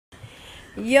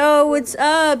Yo, what's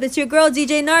up? It's your girl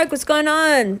DJ Narc. What's going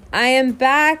on? I am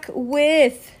back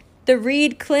with the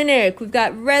Read Clinic. We've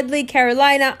got Redley,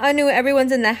 Carolina, Anu.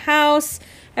 Everyone's in the house.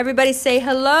 Everybody say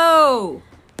hello.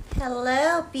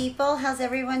 Hello, people. How's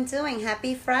everyone doing?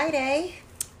 Happy Friday.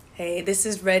 Hey, this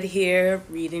is Red here,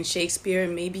 reading Shakespeare,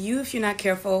 and maybe you if you're not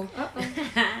careful.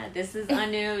 This is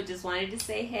Anu. Just wanted to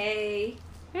say hey.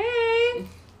 Hey.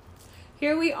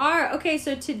 Here we are. Okay,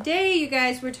 so today, you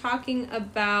guys, we're talking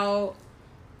about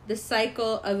the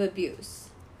cycle of abuse.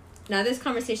 Now, this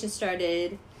conversation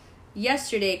started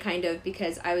yesterday, kind of,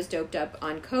 because I was doped up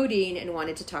on codeine and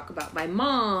wanted to talk about my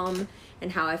mom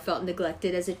and how I felt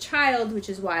neglected as a child, which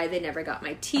is why they never got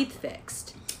my teeth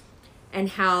fixed. And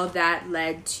how that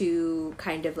led to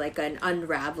kind of like an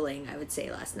unraveling, I would say,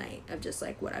 last night of just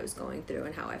like what I was going through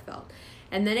and how I felt.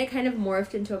 And then it kind of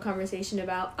morphed into a conversation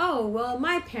about, oh, well,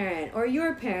 my parent or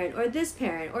your parent or this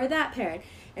parent or that parent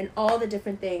and all the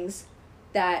different things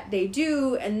that they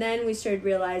do. And then we started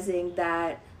realizing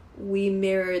that we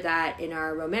mirror that in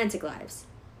our romantic lives.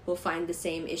 We'll find the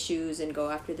same issues and go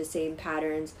after the same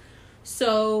patterns.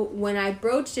 So when I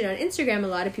broached it on Instagram, a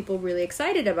lot of people were really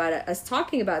excited about us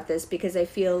talking about this because I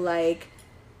feel like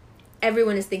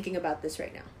everyone is thinking about this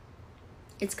right now.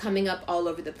 It's coming up all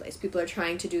over the place. People are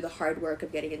trying to do the hard work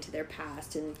of getting into their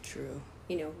past and,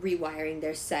 rewiring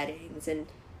their settings. And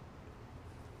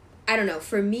I don't know,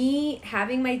 for me,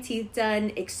 having my teeth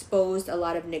done exposed a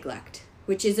lot of neglect,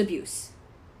 which is abuse.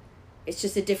 It's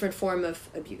just a different form of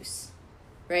abuse.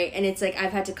 Right? And it's like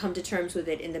I've had to come to terms with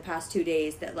it in the past 2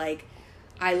 days that like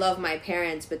I love my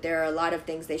parents, but there are a lot of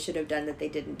things they should have done that they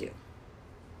didn't do.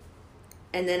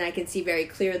 And then I can see very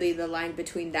clearly the line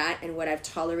between that and what I've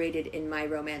tolerated in my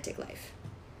romantic life.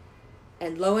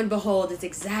 And lo and behold, it's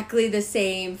exactly the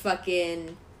same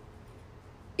fucking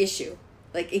issue.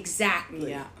 Like exactly.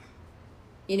 Yeah.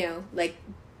 Like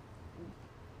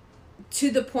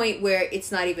to the point where it's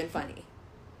not even funny.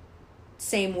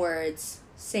 Same words,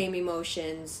 same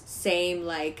emotions, same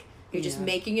like you're just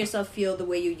making yourself feel the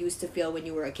way you used to feel when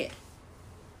you were a kid.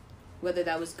 Whether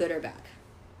that was good or bad.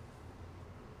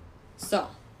 So,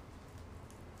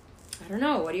 I don't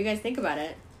know. What do you guys think about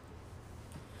it?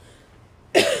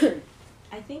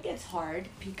 I think it's hard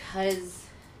because,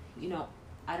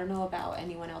 I don't know about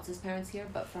anyone else's parents here,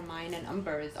 but for mine and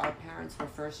Umber's, our parents were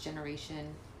first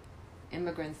generation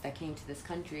immigrants that came to this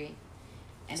country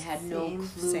and had no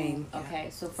clue. Same, yeah. Okay,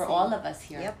 so for all of us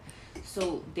here. Yep.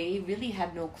 So they really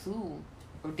had no clue,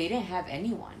 or they didn't have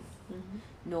anyone. Mm-hmm.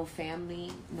 No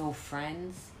family, no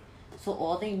friends. So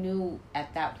all they knew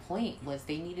at that point was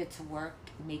they needed to work,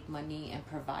 make money, and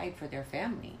provide for their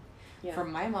family. Yeah. For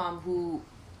my mom, who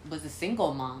was a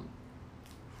single mom,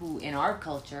 who in our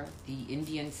culture, the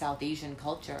Indian South Asian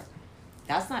culture,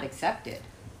 that's not accepted.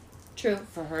 True.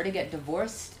 For her to get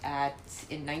divorced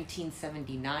in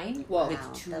 1979 Whoa. with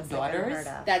Wow, two that's daughters. unheard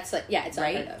of. That's like, yeah, it's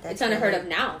Right? unheard of. That's It's unheard really- of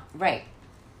now. Right.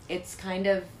 It's kind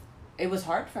of, it was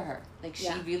hard for her. Like, she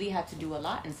Yeah. really had to do a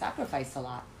lot and sacrifice a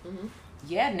lot. Mm-hmm.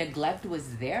 Yeah, neglect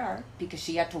was there because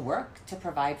she had to work to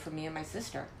provide for me and my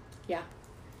sister. Yeah.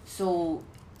 So,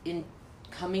 in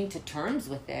coming to terms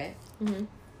with it, Mm-hmm.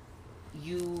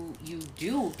 you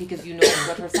do because you know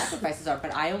what her sacrifices are.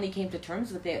 But I only came to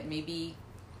terms with it maybe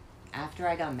after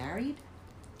I got married.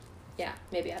 Yeah,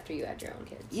 maybe after you had your own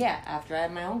kids. Yeah, after I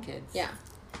had my own kids. Yeah.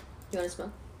 You want to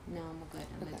smoke? No, I'm good.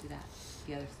 I'm Okay. gonna do that.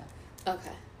 The other stuff.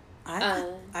 Okay.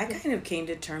 I kind of came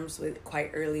to terms with it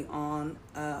quite early on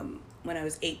when I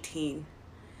was 18.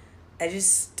 I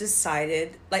just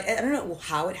decided, like, I don't know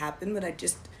how it happened, but I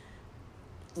just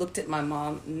looked at my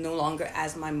mom no longer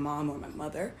as my mom or my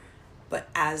mother, but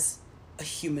as a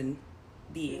human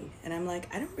being. And I'm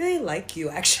like, I don't really like you,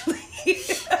 actually.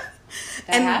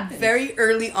 And happens. very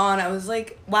early on, I was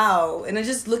like, wow. And I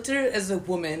just looked at her as a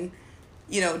woman,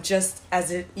 just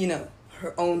as it,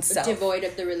 her own self. Devoid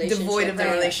of the relationship. Devoid of the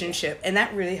right? relationship. And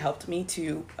that really helped me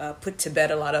to put to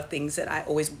bed a lot of things that I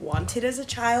always wanted as a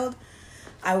child.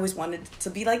 I always wanted to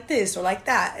be like this or like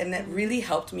that. And that really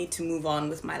helped me to move on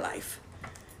with my life.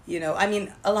 I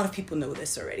mean, a lot of people know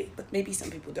this already, but maybe some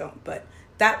people don't. But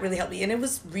that really helped me. And it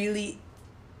was really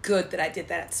good that I did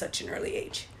that at such an early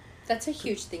age. That's a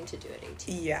huge thing to do at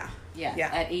 18. Yeah. Yeah. Yeah.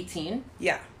 At 18,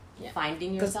 Yeah. Yeah.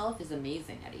 finding yourself is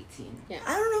amazing at 18. Yeah.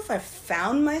 I don't know if I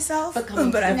found myself, But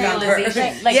coming but to I the found her.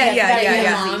 realization, like, yeah, yes, yeah, that yeah, your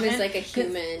yeah. Mom is realization, like a 'cause-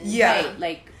 human. Yeah. Right,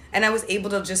 like, And I was able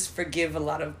to just forgive a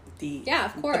lot of the Yeah,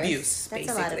 of course. abuse, That's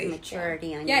basically. a lot of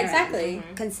maturity on Yeah, your exactly. end,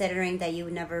 considering that you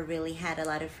never really had a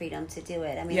lot of freedom to do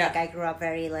it. I mean, Yeah. like I grew up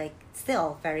very,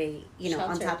 still very, on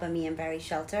Sheltered. top of me and very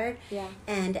sheltered. Yeah.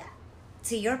 And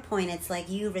to your point, it's like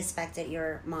you respected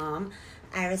your mom,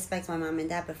 I respect my mom and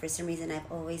dad, but for some reason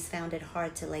I've always found it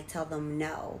hard to like tell them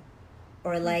no.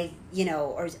 Or like, you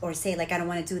know, or say like I don't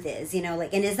want to do this, you know,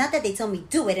 like, and it's not that they tell me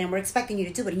do it and we're expecting you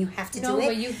to do it and you have to do it. No,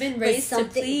 but you've been raised to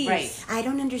please. Right. I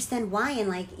don't understand why, and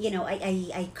like, you know,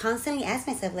 I constantly ask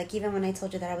myself, like, even when I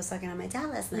told you that I was talking to my dad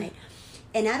last night,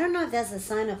 and I don't know if that's a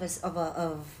sign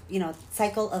of you know,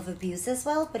 cycle of abuse as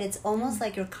well, but it's almost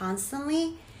like you're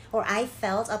constantly, or I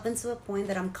felt up until a point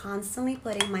that I'm constantly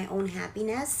putting my own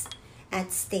happiness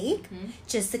at stake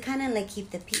just to kind of like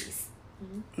keep the peace.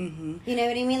 Mm-hmm. You know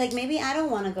what I mean? Like, maybe I don't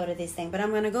want to go to this thing, but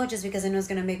I'm going to go just because I know it's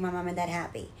going to make my mom and dad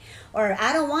happy. Or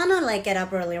I don't want to, like, get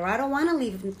up early, or I don't want to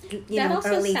leave, that also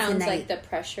early sounds tonight. like the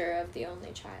pressure of the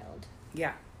only child.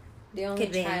 Yeah. The only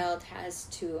Could be. child has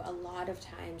to, a lot of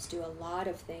times, do a lot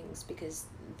of things because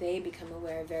they become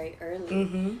aware very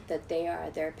early that they are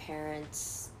their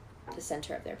parents, the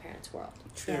center of their parents' world.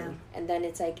 True. Yeah. And then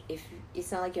it's like, if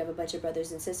it's not like you have a bunch of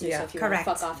brothers and sisters, Yeah, so if you correct.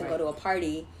 want to fuck off and go to a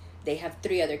party, they have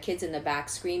 3 other kids in the back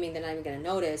screaming, they're not even going to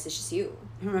notice. It's just you.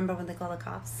 Remember when they called the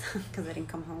cops because I didn't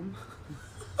come home?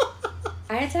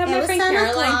 I had to have It my was friend 10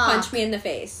 Caroline o'clock. punch me in the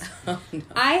face. Oh, no.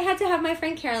 I had to have my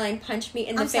friend Caroline punch me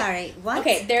in the I'm face. sorry, what?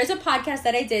 Okay, there's a podcast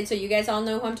that I did, so you guys all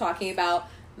know who I'm talking about.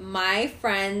 My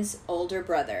friend's older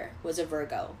brother was a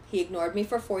Virgo. He ignored me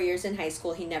for 4 years in high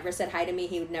school. He never said hi to me.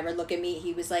 He would never look at me.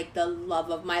 He was like the love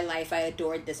of my life. I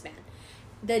adored this man.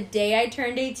 The day I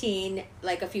turned 18,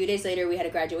 like a few days later, we had a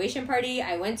graduation party.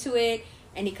 I went to it,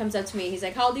 and he comes up to me. He's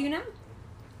like, how old are you now?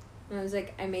 And I was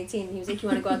like, I'm 18. He was like, you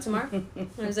want to go out tomorrow? And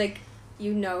I was like,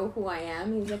 you know who I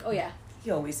am? He was like, oh, yeah. He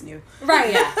always knew.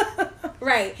 Right, yeah.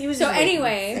 Right. He was so just waiting.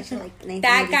 anyway, Such a, like,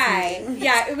 that 1980s guy, movie.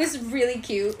 yeah, it was really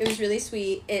cute. It was really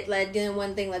sweet. It led, you know,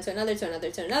 one thing led to another, to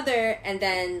another, to another. And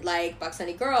then, like,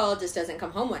 Buxani Girl just doesn't come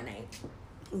home one night.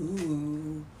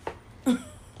 Ooh.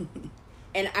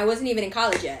 And I wasn't even in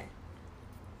college yet.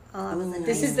 Oh, I was in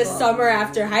This high is the school. summer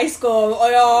after high school.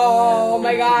 Oh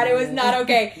my God, it was not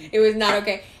okay. It was not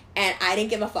okay. And I didn't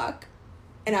give a fuck.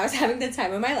 And I was having the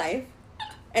time of my life.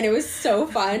 And it was so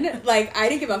fun. Like, I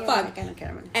didn't give a Yeah, fuck. like, I don't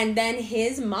care. And then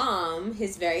his mom,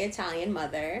 his very Italian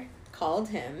mother, called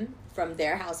him from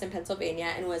their house in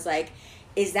Pennsylvania and was like,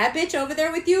 is that bitch over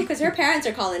there with you? Because her parents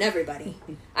are calling everybody.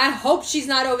 I hope she's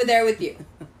not over there with you.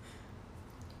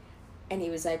 And he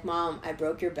was like, Mom, I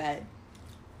broke your bed.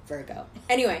 Virgo.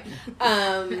 Anyway,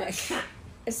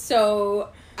 so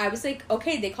I was like,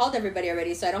 okay, they called everybody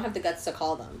already, so I don't have the guts to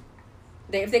call them.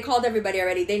 If they called everybody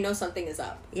already, they know something is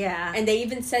up. Yeah. And they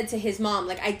even said to his mom,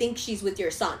 like, I think she's with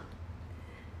your son.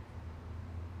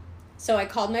 So I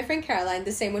called my friend Caroline,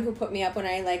 the same one who put me up when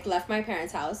I, like, left my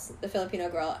parents' house, the Filipino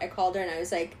girl. I called her and I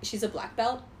was like, she's a black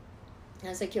belt. And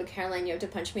I was like, yo, Caroline, you have to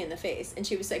punch me in the face. And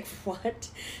she was like, what? And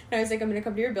I was like, I'm going to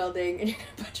come to your building and you're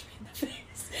going to punch me in the face.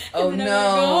 Oh, And then I'm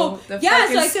no. gonna go. The Yeah,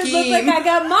 so I fucking could look like scheme. I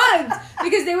got mugged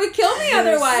because they would kill me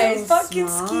otherwise. so Fucking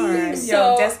smart. scheme.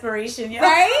 So- Yo, desperation. Yo.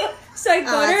 Right? So I go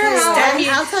to her house. Stab me.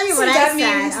 I'll tell you what I Stab me,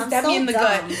 said. stab I'm me so in the dumb.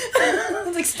 gut.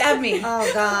 It's like, stab me.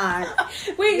 Oh God!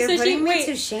 Wait, You're so she putting me wait.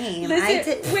 to shame.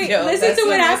 Listen, wait, Yo, listen that's to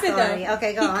what my happened story. though.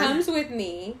 Okay, go he on. comes with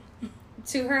me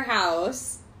to her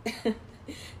house.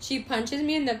 She punches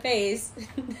me in the face.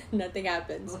 Nothing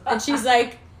happens. And she's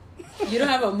like, you don't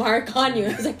have a mark on you.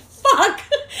 I was like, fuck.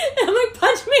 And I'm like,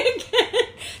 punch me again.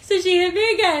 So she hit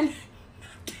me again.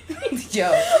 Yo.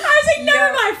 I was like,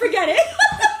 never mind, forget it.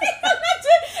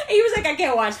 And he was like, I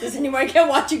can't watch this anymore. I can't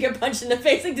watch you get punched in the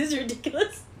face. Like, this is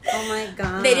ridiculous. Oh my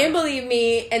God! They didn't believe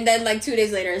me, and then like 2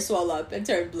 days later, it swelled up and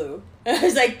turned blue. I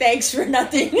was like, "Thanks for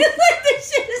nothing." Like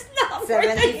this shit is not worth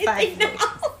 75 anything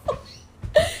now.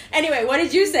 Anyway, what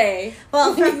did you say?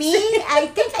 Well, for me, I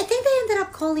think they ended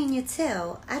up calling you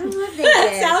too. I don't know if they That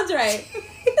did. sounds right.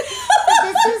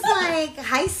 But this is like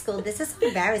high school. This is so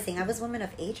embarrassing. I was woman of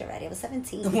age already. I was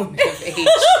 17. Woman of age.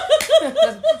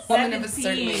 Woman of a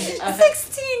certain age. 16.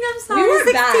 I'm sorry. We were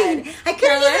 16. bad. I couldn't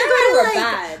Caroline even and go I to were like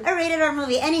bad. a rated R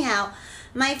movie. Anyhow,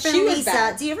 my friend She was Lisa.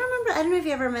 bad. Do you remember? I don't know if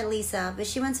you ever met Lisa, but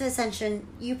she went to Ascension.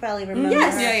 You probably remember.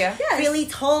 Yes. her. Yeah, yeah. Yes. Really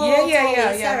tall, Yeah, tall yeah,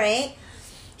 Lisa, yeah. right?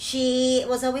 She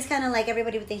was always kind of like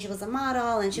everybody would think she was a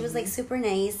model, and she was like super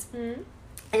nice. Mhm.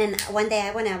 And one day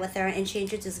I went out with her, and she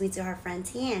introduced me to her friend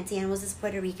Tian. Tian was this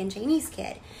Puerto Rican Chinese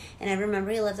kid, and I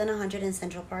remember he lived on 100 in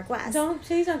Central Park West.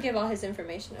 Please don't give all his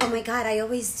information. Oh my God, I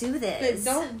always do this.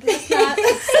 Don't. Let's not.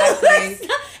 Exactly. let's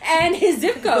not- And his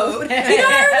zip code. You know,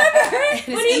 I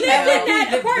remember when he lived in that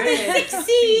email. apartment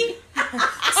 16.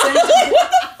 What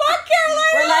the fuck,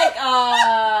 Caroline? We're like,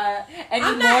 any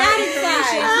I'm more not adding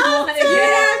information five. you wanna You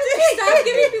get? have to stop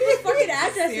giving people fucking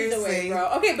addresses away, Seriously. bro.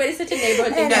 Okay, but it's such a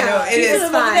neighborhood thing. No, now. it People is live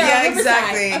over fine. there on Yeah, Riverside.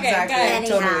 exactly, Okay, exactly. go ahead.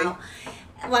 Anyhow,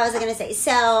 what was I going to say?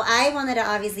 So I wanted to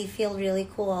obviously feel really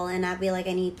cool and not be like,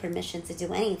 I need permission to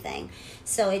do anything.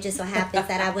 So it just so happens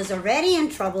that I was already in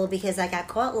trouble because I got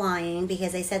caught lying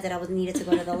because I said that I needed to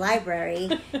go to the library,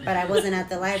 but I wasn't at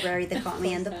the library. They caught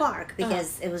me in the park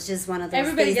because it was just one of those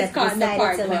Everybody things gets that caught in the decided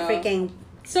park, to like though. freaking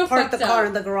So park the fucked car up.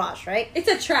 in the garage, right? It's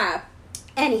a trap.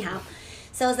 Anyhow,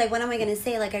 so I was like, what am I going to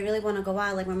say? Like, I really want to go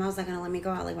out. Like, my mom's not going to let me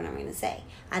go out. Like, what am I going to say?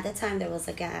 At the time, there was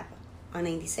a Gap on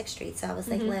 96th Street. So I was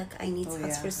like, look, I need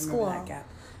socks for school. That Gap.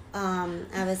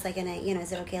 I was like,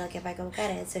 is it okay, like, if I go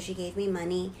get it? So she gave me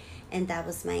money, and that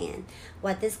was my end.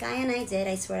 What this guy and I did,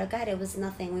 I swear to God, it was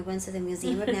nothing. We went to the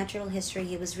Museum of Natural History.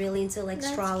 He was really into, like,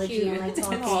 That's astrology cute. and, like,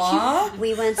 talking. Aww.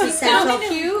 We went to Sounds Central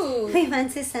cute. We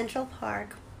went to Central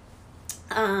Park.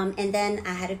 And then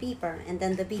I had a beeper, and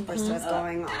then the beeper starts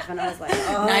going off, and I was like,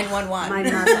 oh, 911. my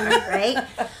mother, right?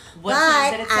 What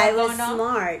time did But it start I was going off?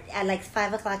 smart at like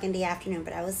 5 o'clock in the afternoon,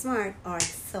 but I was smart, or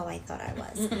so I thought I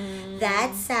was.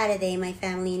 That Saturday, my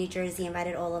family in New Jersey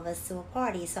invited all of us to a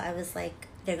party, so I was like,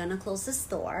 they're going to close the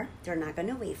store. They're not going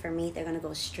to wait for me. They're going to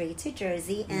go straight to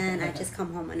Jersey, and I just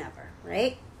come home whenever,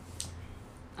 right?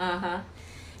 Uh-huh.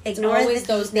 Ignore the always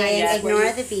those beeping. nights where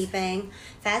Ignore the beeping.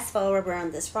 Fast forward, we're on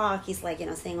this rock. He's like,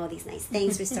 saying all these nice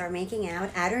things. We start making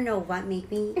out. I don't know what made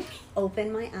me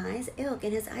open my eyes. Ew,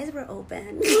 and his eyes were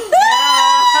open.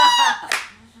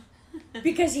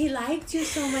 Because he liked you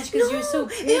so much because you're so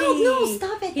pretty. Ew, no,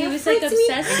 stop it. He That was like freaks me-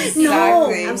 obsessed with you. No,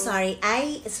 Exactly. I'm sorry.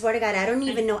 I swear to God, I don't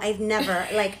even know. I've never,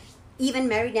 like, even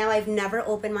married now, I've never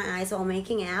opened my eyes while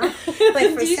making out. But for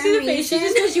Do you some see the face? She reason...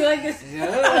 just goes you like this.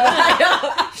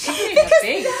 That is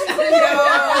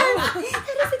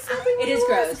exactly what It is was.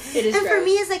 gross. It is and gross. for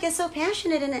me, it's like, it's so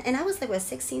passionate. And I was like, what,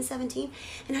 16, 17?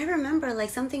 And I remember, like,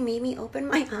 something made me open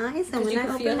my eyes. And when you I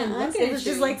could feel opened him my eyes, looking it at was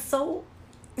just, you. like, so...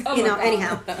 Oh you my know, God.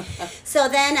 anyhow. So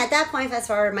then at that point, fast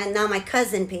forward, now my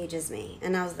cousin pages me.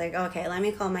 And I was like, okay, let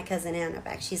me call my cousin Anna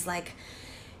back. She's like,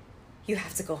 you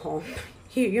have to go home.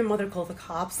 Your mother called the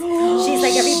cops. She's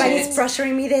like, everybody's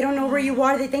pressuring me. They don't know where you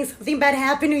are. They think something bad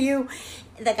happened to you.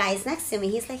 The guy's next to me.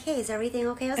 He's like, hey, is everything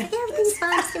okay? I was like, yeah, everything's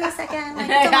fine. Just give me a second. Like,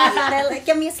 don't worry about it. Like,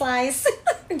 give me a slice.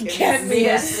 Get me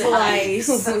a slice.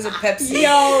 It was a Pepsi.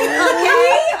 Yo,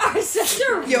 we are such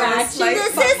a Yo, ratchet. slice.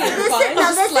 This is, fun.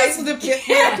 no, this Slice is, with a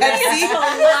Pepsi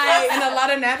and a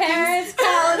lot of napkins. Parents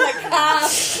calling the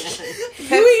cops.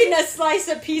 You eating a slice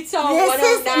of pizza on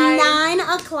this is 109. 9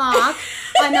 o'clock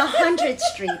on 100th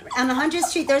Street. On 100th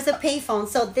Street, there's a payphone.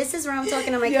 So this is where I'm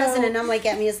talking to my cousin, and I'm like,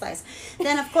 get me a slice.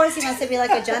 Then, of course, he wants to be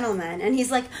like a gentleman. And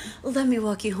he's like, let me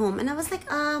walk you home. And I was like,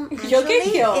 actually, You'll get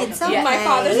killed. it's okay. Yeah. My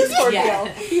father's a Scorpio. Yeah.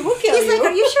 He will kill He's you. like,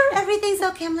 are you sure everything's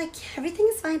okay? I'm like, yeah,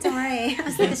 everything's fine, don't worry. I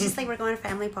was like, it's just like we're going to a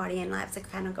family party and I have to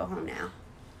kind of go home now.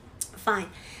 Fine.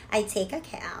 I take a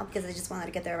cab because I just wanted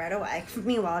to get there right away.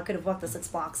 Meanwhile, I could have walked the 6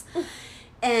 blocks.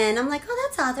 And I'm like, oh,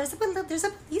 that's odd. There's a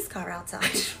police car outside.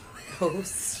 Oh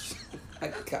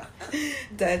my God.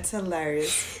 That's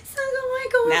hilarious. So I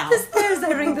go Now. up the stairs.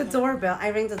 I ring the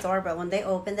doorbell. When they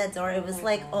opened that door, it was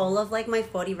like all of like my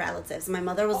 40 relatives. My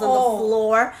mother was on the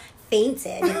floor,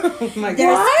 fainted. Oh my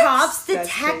There's God. cops, That's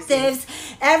detectives.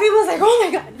 Everyone's like, oh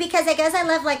my God. Because I guess I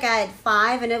left like at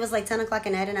 5 and it was like 10 o'clock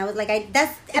at night. And I was like,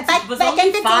 back was in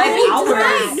only the 5 day, hours.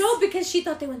 right. No, because she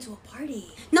thought they went to a party.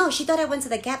 No, she thought I went to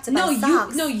the Gap to buy You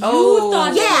socks. thought they Yeah,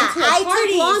 went to a I party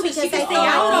took long so because she could I stay thought,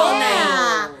 out all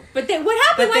yeah. night. But then what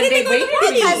happened? But Why then did they they go to the waited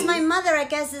party? Because my mother, I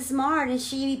guess, is smart, and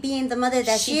she, being the mother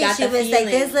that She she got is, she the was like,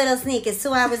 feeling. this little sneak is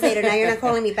 2 hours later. Now you're not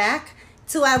calling me back?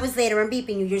 2 hours later, I'm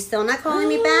beeping you. You're still not calling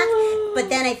me back? But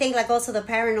then I think, like, also the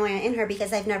paranoia in her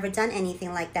because I've never done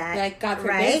anything like that. Like, God forbid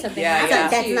right? something Yeah, happened yeah.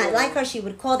 to That's you. not like her. She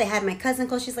would call. They had my cousin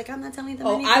call. She's like, I'm not telling them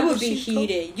Oh, anything. I would be She'd call.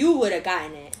 heated. You would have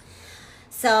gotten it.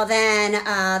 So then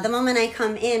the moment I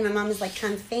come in, my mom is like,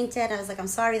 kind of fainted. I was like, I'm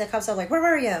sorry. The cops are like, where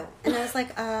were you? And I was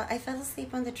like, I fell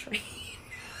asleep on the train.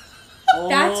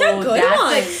 That's a good that's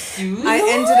one. Like, dude. I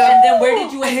ended up. And then where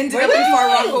did you I ended up where in did Far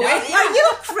you Rockaway. end up? Are you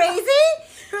crazy?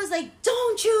 I was like,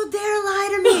 don't you dare lie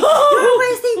to me. You're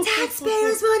wasting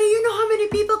taxpayers' money. You know how many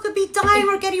people could be dying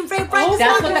or getting raped right Oh, this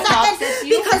that's fucking what the cops second said to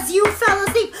you? because you fell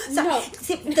asleep. So, No.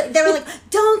 see, they were like,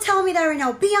 don't tell me that right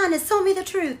now. Be honest. Tell me the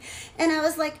truth. And I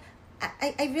was like,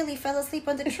 I really fell asleep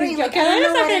on the train. Yo, Like, can I I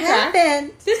don't know stop what and cry?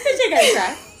 happened. This bitch ain't gonna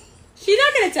cry. She's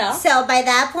not gonna tell. So by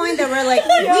that point, they were like,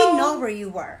 we know where you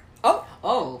were.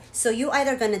 Oh. So you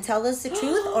either gonna tell us the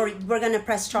truth or we're gonna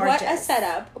press charges. What a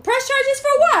setup. Press charges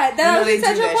for what? That I was in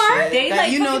Central Park? They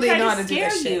like you know fucking they try know to how to do scare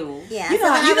that shit. you. Yeah. You so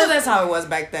know, then I you know was- that's how it was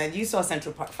back then. You saw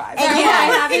Central Park 5. And I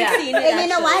haven't seen it. And you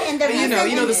know actually. what? And the reason,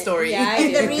 you know the story. Yeah, I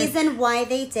And the do. reason why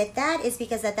they did that is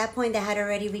because at that point they had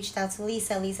already reached out to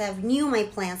Lisa. Lisa knew my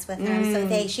plans with her,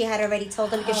 so she had already told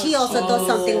them because she also thought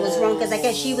something was wrong because I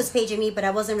guess she was paging me, but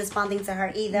I wasn't responding to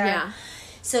her either. Yeah.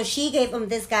 So she gave him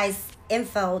this guy's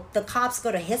info. The cops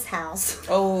go to his house.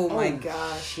 Oh my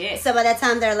gosh. Shit. So by that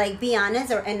time they're like, be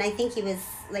honest, and I think he was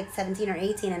like 17 or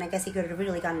 18, and I guess he could have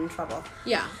really gotten in trouble.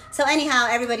 Yeah. So anyhow,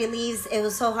 everybody leaves. It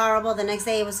was so horrible. The next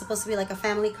day it was supposed to be like a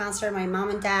family concert. My mom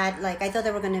and dad, like, I thought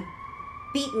they were gonna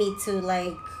beat me to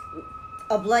like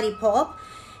a bloody pulp.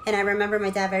 And I remember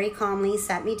my dad very calmly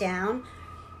sat me down.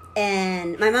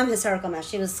 And my mom, hysterical mess.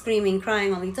 She was screaming,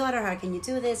 crying, "Only daughter, how can you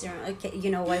do this?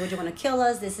 Why would you want to kill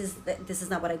us? This is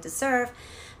not what I deserve."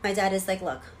 My dad is like,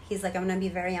 "Look," he's like, "I'm gonna be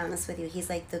very honest with you." He's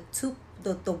like,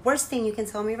 the worst thing you can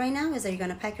tell me right now is that you're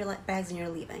gonna pack your bags and you're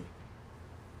leaving."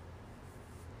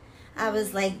 I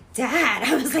was like, "Dad,"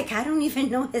 I was like, "I don't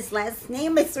even know his last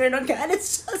name. I swear to God,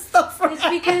 it's just so funny." It's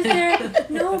because they're...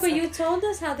 No, but you told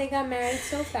us how they got married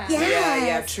so fast.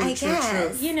 Yeah. True.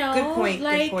 You know, Good point,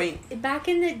 like, good point. back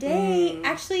in the day,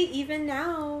 actually, even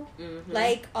now,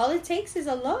 like, all it takes is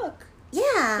a look.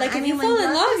 Yeah, Like, I if mean, you when fall in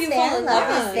love love, is you there, fall in love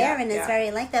love. is there, and it's Yeah.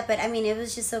 very like that. But I mean, it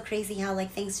was just so crazy how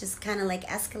like things just kind of like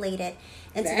escalated,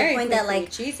 and to Very the point that quickly. like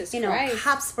Jesus you know Christ.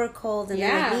 cops were called, and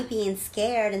Yeah. then like, me being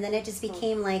scared, and then it just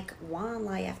became like one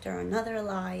lie after another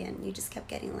lie, and you just kept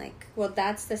getting like, Well,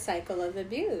 that's the cycle of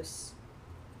abuse.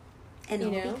 and You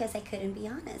all know? because I couldn't be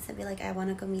honest. I'd be like, I want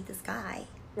to go meet this guy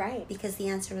Right. because the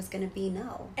answer was going to be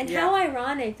no. And Yeah. how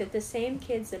ironic that the same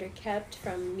kids that are kept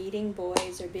from meeting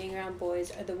boys or being around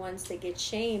boys are the ones that get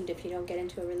shamed if you don't get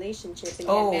into a relationship and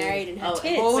Oh. get married and have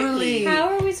kids. Totally. How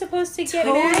are we supposed to get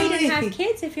Totally. married and have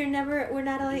kids if we're not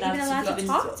even allowed to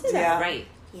talk to them? Yeah. Right.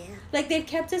 Yeah, Like, they've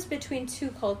kept us between two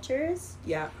cultures,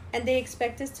 Yeah. and they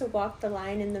expect us to walk the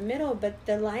line in the middle, but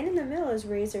the line in the middle is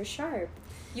razor sharp.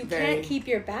 You Very. can't keep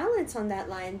your balance on that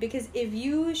line, because if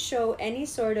you show any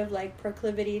sort of like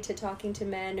proclivity to talking to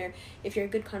men, or if you're a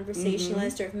good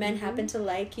conversationalist, or if men happen to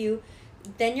like you,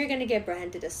 then you're going to get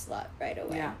branded a slut right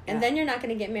away. Yeah, And yeah. then you're not going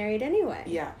to get married anyway.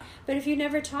 Yeah. But if you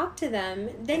never talk to them,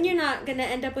 then you're not going to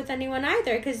end up with anyone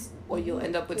either, because... Or you'll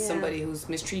end up with Yeah. somebody who's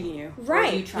mistreating you.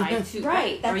 Right. Or you try to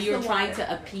Right, or that's you're the trying word.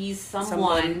 to appease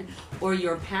someone or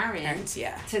your parents, Parents,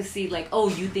 yeah. to see like, oh,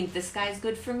 you think this guy's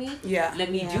good for me? Yeah.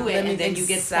 Let me Yeah. do it, Let me- and then you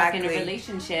get stuck in a exactly.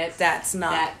 relationship That's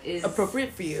not that is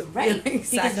appropriate for you. right Yeah,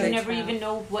 because exactly. you never even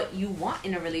know what you want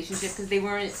in a relationship because they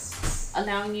weren't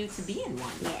allowing you to be in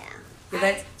one. yeah. Yeah,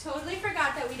 that's, totally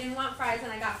forgot that we didn't want fries, and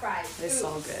I got fries. it's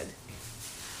all good.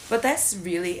 But that's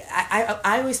really,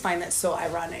 I always find that so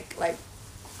ironic. Like,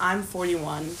 I'm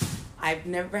 41. I've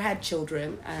never had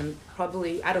children, and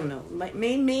probably, I don't know,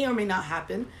 may or may not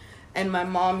happen. And my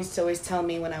mom used to always tell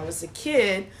me when I was a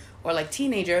kid or like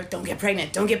teenager, don't get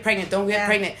pregnant, don't get pregnant, don't get Yeah,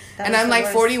 pregnant. that And was I'm the like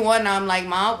worst. 41, now I'm like,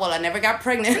 Mom, well, I never got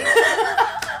pregnant.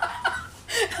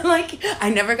 Like, I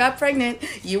never got pregnant.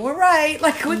 You were right.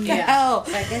 Like, what the Yeah. hell?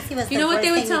 So I guess he was You the know what worst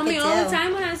they would thing tell you me could all do. the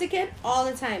time when I was a kid? All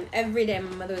the time. Every day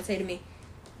my mother would say to me,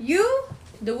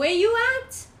 the way you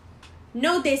act,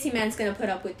 no Desi man's going to put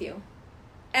up with you.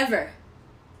 Ever.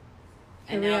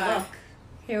 And Here we now are. look.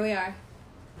 Here we are.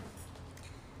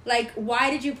 Like,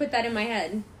 why did you put that in my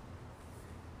head?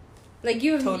 Like,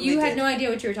 you Totally had did. no idea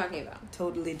what you were talking about.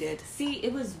 Totally did. See,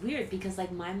 it was weird because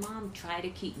like my mom tried to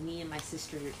keep me and my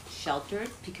sister sheltered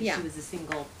because Yeah. she was a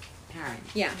single parent.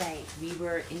 Yeah. Right. We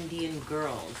were Indian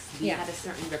girls. We Yeah. had a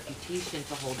certain reputation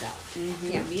to hold out.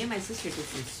 Yeah. Me and my sister did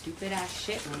some stupid ass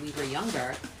shit when we were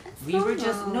younger. We normal. were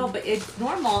just but it's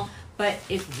normal. But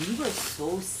if we were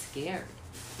so scared,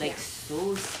 like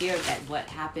so scared that what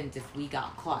happened if we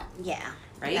got caught, Yeah.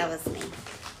 Right? That was me.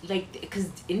 like because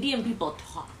Indian people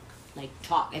talk.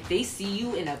 If they see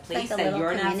you in a place like a that little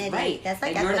you're not community. right, That's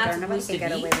like that you're not Ecuador. Nobody supposed to can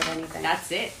get be, away with anything.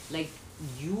 that's it. Like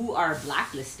you are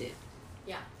blacklisted.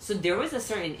 Yeah. So there was a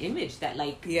certain image that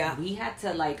like Yeah. we had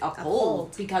to like uphold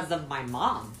Uphold. because of my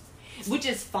mom, which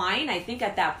is fine. I think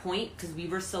at that point because we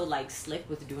were so like slick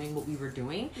with doing what we were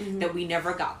doing that we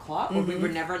never got caught or we were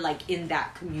never like in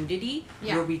that community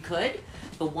Yeah. where we could.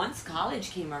 But once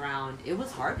college came around, it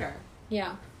was harder.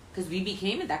 Yeah. Because we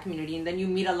became in that community, and then you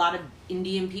meet a lot of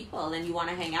Indian people, and you want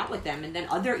to hang out with them, and then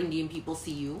other Indian people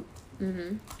see you,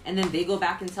 and then they go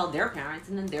back and tell their parents,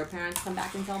 and then their parents come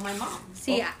back and tell my mom.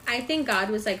 See, I think God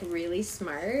was like really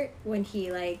smart when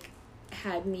he like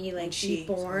had me like She, be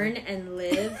born and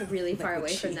live really far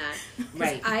away from that.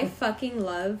 Right. I fucking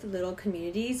love little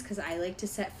communities because I like to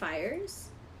set fires.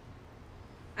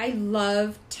 I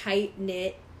love tight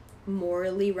knit,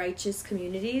 morally righteous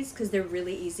communities because they're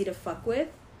really easy to fuck with.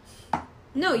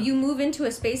 No, you move into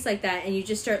a space like that and you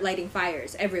just start lighting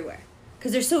fires everywhere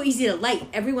because they're so easy to light.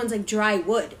 Everyone's like dry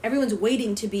wood. Everyone's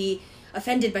waiting to be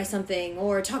offended by something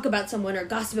or talk about someone or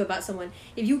gossip about someone.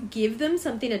 If you give them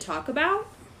something to talk about,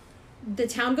 the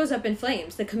town goes up in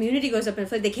flames. The community goes up in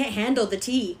flames. They can't handle the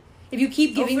tea. If you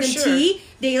keep giving them tea,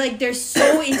 they're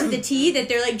so into the tea that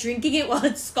they're like drinking it while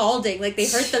it's scalding. Like they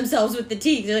hurt themselves with the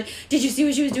tea. They're like, "Did you see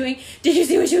what she was doing? Did you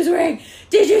see what she was wearing?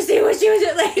 Did you see what she was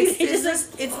doing?" Like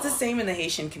it's the same in the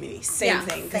Haitian community. Same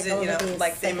thing because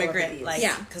like the immigrant, like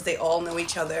because they all know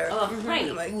each other.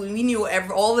 Right. Like we knew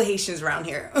all the Haitians around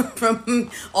here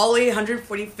from all the way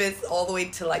 145th all the way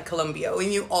to like Colombia. We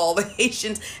knew all the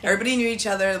Haitians. Everybody knew each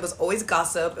other. There was always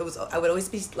gossip. I would always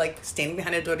be like standing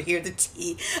behind a door to hear the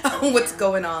tea. What's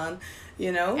going on,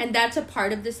 and that's a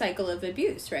part of the cycle of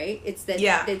abuse, right? It's that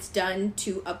it's done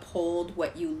to uphold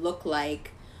what you look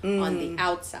like on the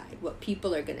outside, what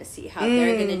people are going to see, how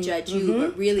they're going to judge you,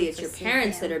 but really it's your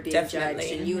parents that are being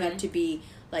judged, and you have to be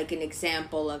like an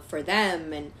example for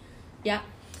them. And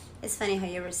it's funny how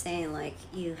you were saying like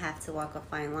you have to walk a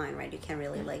fine line, right? You can't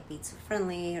really like be too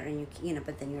friendly, or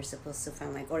but then you're supposed to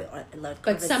find like or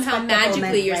but somehow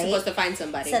magically you're supposed to find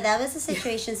somebody. So that was the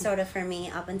situation sort of for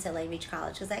me up until I reached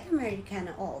college, because I got married kind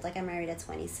of old. Like I married at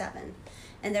 27,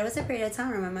 and there was a period of time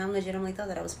where my mom legitimately thought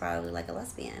that I was probably like a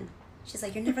lesbian. She's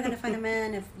like, "You're never gonna find a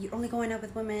man if you're only going out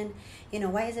with women.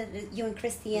 Why is it you and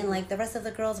Christy and like the rest of the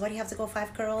girls? Why do you have to go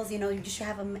 5 girls? You should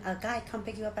have a guy come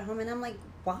pick you up at home." And I'm like,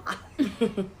 "Why?"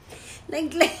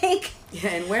 like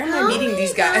and where am I meeting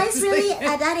these guys? Really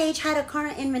at that age had a car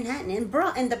in Manhattan, in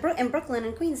Brooklyn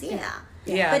and Queens, Yeah,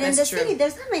 but in the true. city,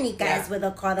 there's not many guys with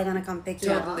a car that are gonna come pick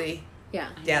you up. Totally. Yeah,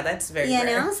 that's very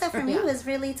rare. So for me, it was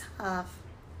really tough.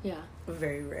 Yeah.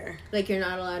 Very rare. Like you're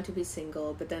not allowed to be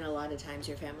single, but then a lot of times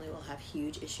your family will have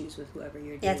huge issues with whoever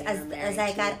you're dating or married as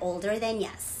I got older, then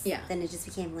yes. Yeah. Then it just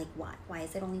became like, why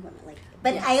is it only women? Like,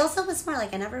 but I also was smart.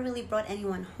 Like I never really brought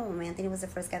anyone home. Anthony was the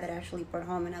first guy that I actually brought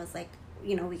home, and I was like,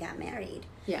 we got married.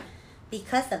 Yeah.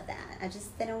 Because of that, I just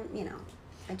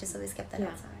I just always kept that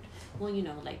outside. Well,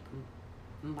 like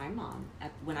my mom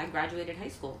when I graduated high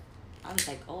school, I was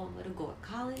like, oh, I'm going to go to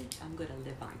college. I'm going to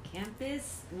live on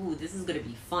campus. Ooh, this is going to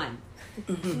be fun.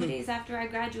 2 days after I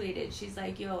graduated, she's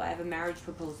like, yo, I have a marriage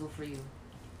proposal for you.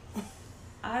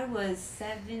 I was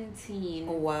 17.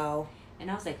 Oh, wow. And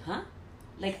I was like, huh?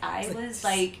 Like, I was,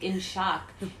 like, in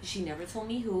shock. She never told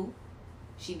me who.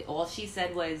 All she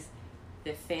said was,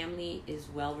 the family is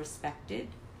well respected.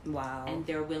 Wow. And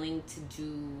they're willing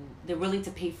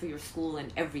to pay for your school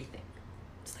and everything.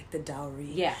 It's like the dowry.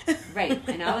 Yeah, right.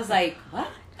 And I was like, what?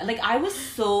 Like, I was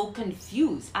so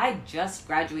confused. I just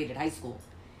graduated high school.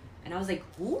 And I was like,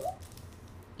 who?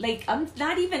 Like, I'm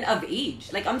not even of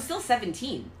age. Like, I'm still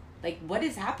 17. Like, what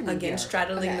is happening Again, here?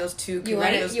 straddling those two. You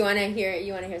want to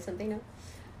hear something now?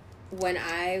 When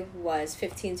I was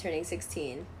 15 turning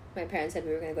 16, my parents said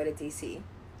we were going to go to DC.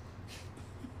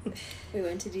 We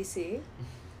went to DC.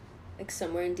 Like,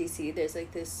 somewhere in DC, there's,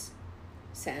 like, this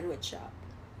sandwich shop.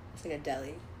 It's like a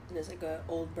deli. And there's, like, a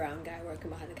old brown guy working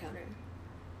behind the counter.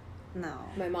 No.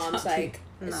 My mom's like,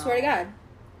 I swear to God.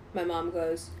 My mom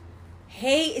goes,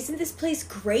 hey, isn't this place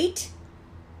great?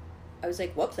 I was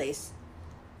like, what place?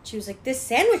 She was like, this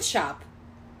sandwich shop.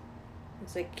 I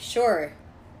was like, sure.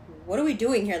 What are we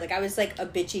doing here? Like, I was like a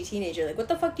bitchy teenager. Like, what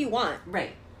the fuck do you want?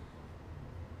 Right.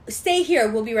 Stay here.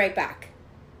 We'll be right back.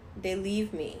 They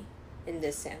leave me in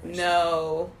this sandwich shop.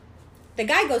 No. The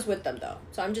guy goes with them, though.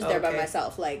 So I'm just there by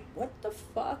myself. Like, what the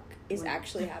fuck is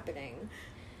actually happening?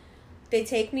 They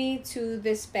take me to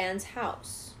this man's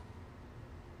house.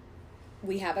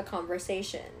 We have a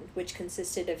conversation, which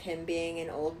consisted of him being an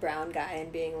old brown guy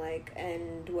and being like,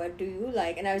 and what do you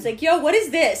like? And I was like, yo, what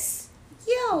is this?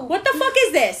 Yo. What the fuck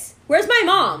is this? Where's my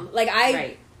mom? Like,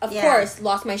 of course,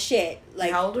 lost my shit.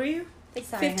 Like, how old were you? Like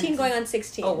 15 going on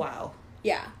 16. Oh, wow.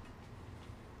 Yeah.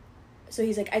 So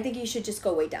he's like, I think you should just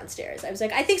go wait downstairs. I was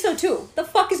like, I think so too. The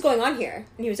fuck is going on here?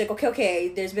 And he was like, okay,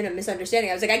 there's been a misunderstanding.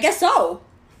 I was like, I guess so.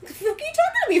 What the fuck are you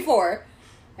talking to me for?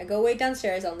 I go wait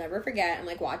downstairs. I'll never forget. I'm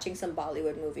like watching some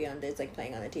Bollywood movie that's like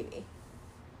playing on the TV.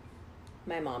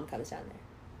 My mom comes down there.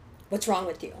 What's wrong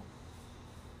with you?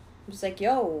 I'm just like,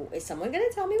 yo, is someone gonna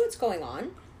tell me what's going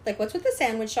on? Like, what's with the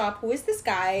sandwich shop? Who is this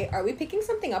guy? Are we picking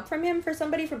something up from him for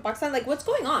somebody from Pakistan? Like, what's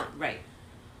going on? Right.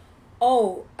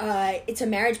 Oh, it's a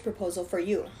marriage proposal for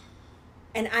you.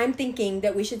 And I'm thinking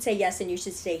that we should say yes and you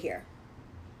should stay here.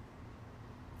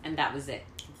 and that was it.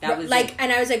 That was like, it.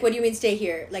 and I was like, "What do you mean stay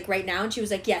here? Like right now?" And she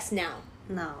was like, "Yes, now."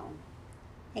 No.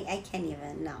 I can't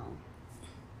even, no.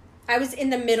 I was in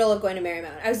the middle of going to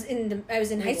Marymount. I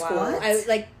was in high school. What? I was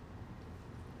like,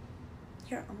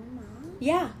 Your own mom?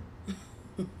 yeah.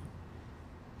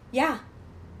 Yeah.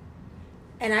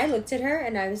 And I looked at her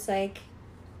and I was like,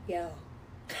 yo.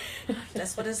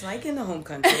 That's what it's like in the home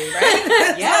country,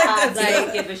 right? Yeah, Like, they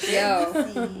don't give a shit.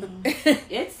 Yo.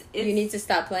 It's You need to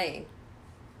stop playing.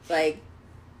 Like,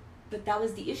 But that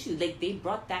was the issue. Like, they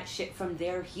brought that shit from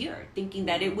there here, thinking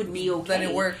that it would be okay. That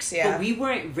it works, yeah. But we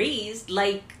weren't raised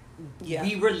like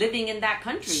we were living in that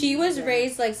country. she was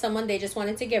raised like someone they just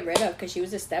wanted to get rid of because she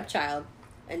was a stepchild.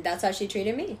 And that's how she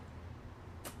treated me.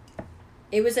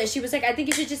 It was she was like, I think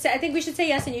we should say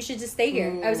yes and you should just stay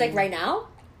here. I was like, right now?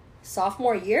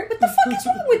 Sophomore year? What the fuck is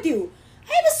wrong with you?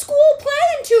 I have a school play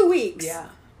in 2 weeks. Yeah.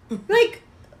 Like,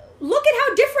 look at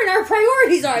how different our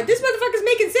priorities are. This motherfucker's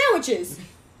making sandwiches.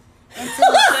 And so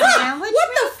the sandwich? What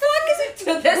the fuck is it? To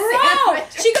the Bro,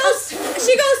 sandwich. she goes,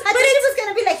 I but thought it's, it was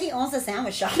going to be like he owns the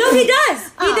sandwich shop. no, he does.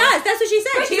 He Oh. does. That's what she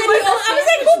said. But She he said was he a owns, I was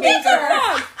like, who sandwich gives a maker.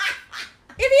 fuck?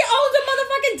 If he owns a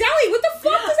motherfucking deli, what the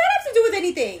fuck does that have to do with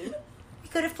anything? We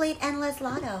could have played Endless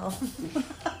Lotto.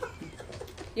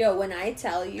 Yo, when I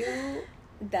tell you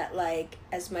that, like,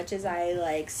 as much as I,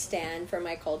 like, stand for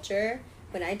my culture,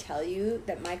 when I tell you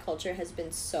that my culture has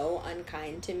been so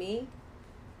unkind to me,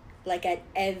 like, at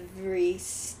every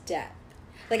step.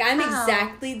 Like, I'm How?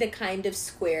 exactly the kind of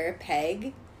square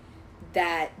peg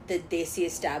that the Desi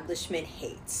establishment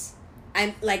hates.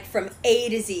 I'm, like, from A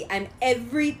to Z. I'm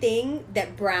everything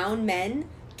that brown men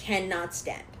cannot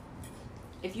stand.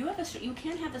 If you have you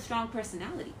can't have a strong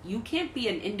personality. You can't be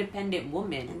an independent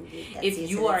woman And that's if easy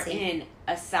you to are see. in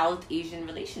a South Asian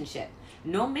relationship.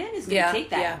 No man is going to Yeah, take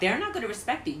that. yeah. They're not going to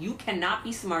respect it. You cannot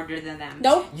be smarter than them.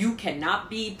 Nope. You cannot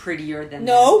be prettier than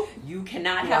No. them. You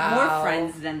cannot have more Wow.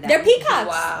 friends than them. They're peacocks.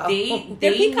 Wow. They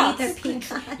They're need peacocks. They're to-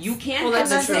 peacocks. You can't Well, have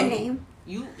that's What's true. their name?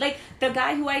 You like the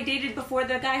guy who I dated before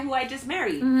the guy who I just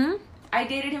married. Mm-hmm. I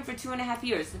dated him for 2.5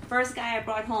 years. The first guy I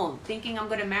brought home, thinking I'm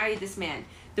gonna marry this man.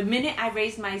 The minute I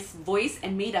raised my voice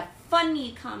and made a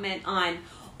funny comment on,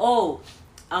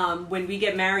 when we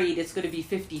get married, it's gonna be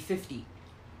 50-50.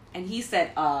 And he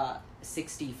said,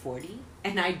 60-40.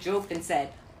 And I joked and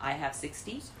said, I have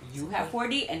 60, you have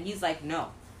 40. And he's like, no,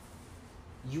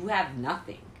 you have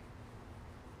nothing.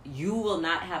 You will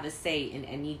not have a say in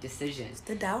any decision.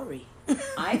 The dowry.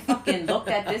 I fucking looked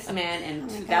at this man and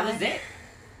Oh my that God. was it.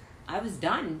 I was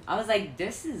done. I was like,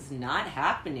 this is not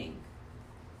happening.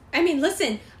 I mean,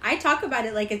 listen, I talk about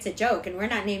it like it's a joke, and we're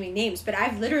not naming names, but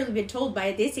I've literally been told by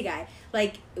a Desi guy,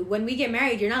 like, when we get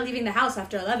married, you're not leaving the house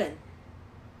after 11.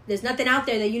 There's nothing out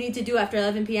there that you need to do after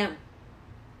 11 p.m.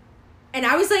 And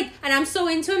I was like, and I'm so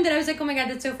into him that I was like, oh my God,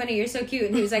 that's so funny. You're so cute.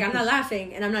 And he was like, I'm not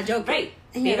laughing, and I'm not joking. Right.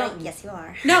 And They you're don't. like, yes, you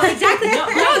are. No, exactly. no,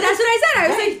 that's what I said. I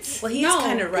was like, Well, he's no.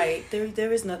 kind of right.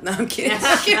 There is not. No, I'm kidding.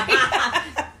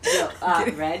 Yo,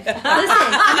 Red. Listen,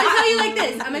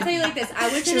 I'm gonna tell you like this.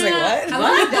 I was She in was a, like, what? I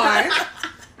was in a bar.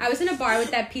 I was in a bar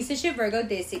with that piece of shit Virgo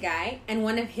Desi guy and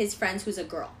one of his friends who's a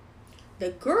girl. The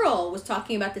girl was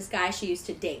talking about this guy she used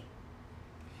to date.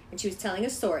 And she was telling a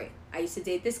story. I used to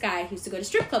date this guy. He used to go to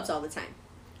strip clubs all the time.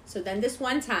 So then this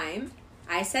one time,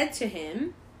 I said to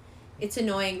him, it's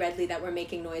annoying, Redley, that we're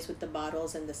making noise with the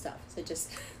bottles and the stuff. So just,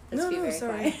 let's be very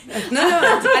sorry. quiet. No,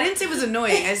 I didn't say it was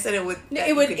annoying. I said it would. No, that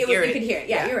you you could hear it.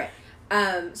 Yeah, you're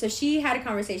right. So she had a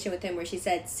conversation with him where she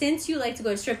said, since you like to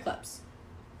go to strip clubs,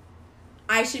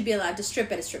 I should be allowed to strip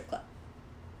at a strip club.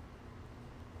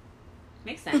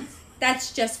 Makes sense.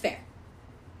 That's just fair.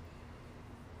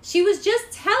 She was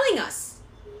just telling us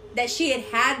that she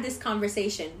had this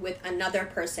conversation with another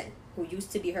person who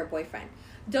used to be her boyfriend.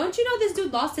 Don't you know this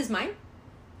dude lost his mind?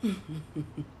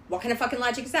 What kind of fucking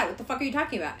logic is that? What the fuck are you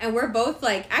talking about? And we're both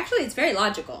like, actually, it's very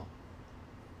logical.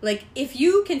 Like, if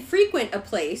you can frequent a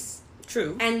place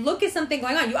True. and look at something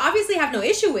going on, you obviously have no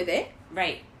issue with it.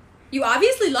 Right. You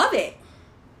obviously love it.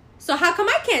 So how come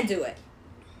I can't do it?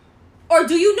 Or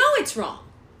do you know it's wrong?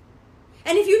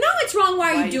 And if you know it's wrong,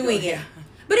 why are you doing it? Yeah.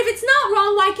 But if it's not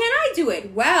wrong, why can't I do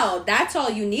it? Well, that's all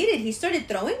you needed. He started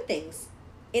throwing things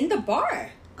in the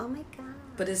bar. Oh my God.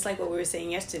 But it's like what we were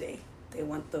saying yesterday. They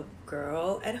want the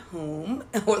girl at home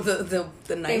or the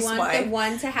nice They want wife. the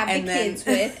one to have and the then- kids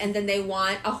with, and then they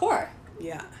want a whore.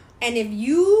 Yeah. And if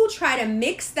you try to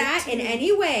mix that in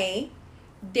any way,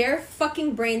 their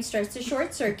fucking brain starts to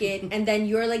short circuit, and then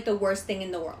you're like the worst thing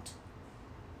in the world.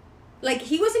 Like,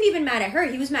 he wasn't even mad at her.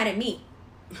 He was mad at me.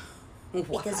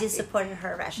 Because you supported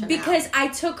her rationale. Because I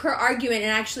took her argument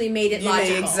and actually made it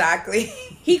logical. Exactly.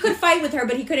 He could fight with her,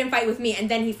 but he couldn't fight with me, and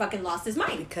then he fucking lost his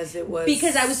mind. Because it was...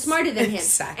 Because I was smarter than him.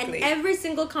 Exactly. And every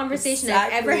single conversation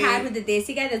I've ever had with the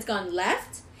Desi guy that's gone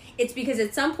left, it's because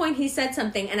at some point he said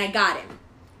something and I got him.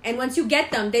 And once you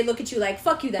get them, they look at you like,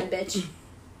 fuck you then, bitch.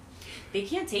 They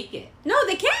can't take it. No,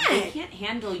 they can't. They can't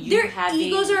handle you Their having...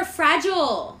 egos are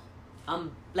fragile.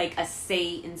 Like, a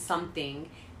say in something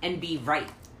and be right.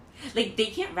 Like, they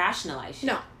can't rationalize shit.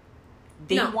 No.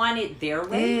 They want it their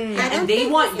way, I don't and they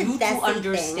think want that's you a to Desi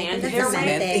understand thing. their That's a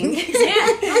men way. thing.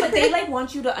 Yeah, but they, like,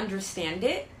 want you to understand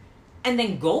it and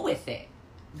then go with it.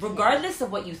 Regardless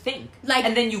of what you think. Like,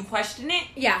 and then you question it.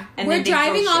 Yeah. And we're then they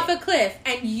driving throw off shit. a cliff,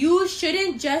 and you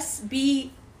shouldn't just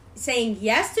be saying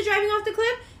yes to driving off the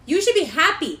cliff. You should be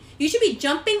happy. You should be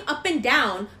jumping up and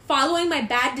down, following my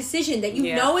bad decision that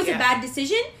you know is a bad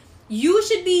decision. You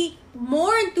should be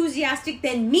more enthusiastic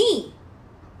than me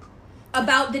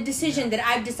about the decision that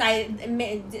I've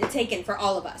taken for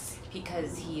all of us.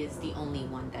 Because he is the only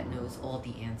one that knows all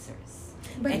the answers.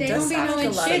 But It they does don't be ask a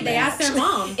knowing lot shit. of They ask their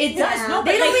mom. It does. No,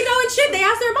 They but don't like, be knowing shit. They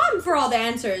ask their mom for all the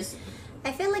answers.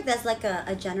 I feel like that's like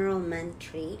a general men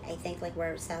trait. I think like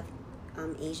where South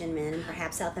Asian men and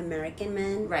perhaps South American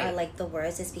men are like the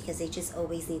worst is because they just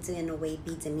always need to in a way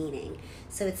be demeaning.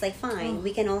 So it's like fine,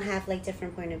 we can all have like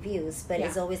different point of views, but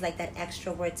it's always like that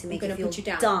extra word to make you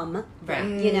feel dumb. Right.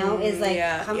 You know, is like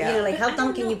how, you know, like how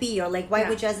dumb can you be, or like why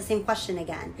would you ask the same question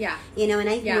again? Yeah. You know, and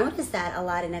I've noticed that a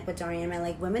lot in Ecuadorian men.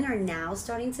 Like women are now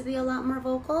starting to be a lot more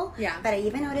vocal. Yeah. But I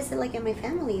even noticed it like in my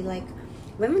family, like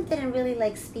women didn't really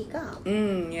like speak up.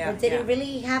 Or didn't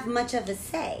really have much of a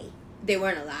say. They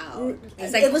weren't allowed.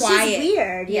 It was quiet. just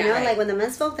weird, you know. right. Like when the men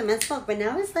spoke, but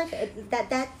now it's like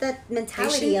that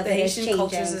mentality of the it is Haitian changing.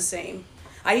 culture is the same.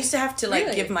 I used to have to like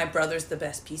Really? give my brothers the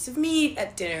best piece of meat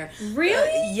at dinner.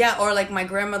 Really? Yeah, or like my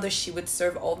grandmother, she would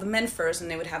serve all the men first, and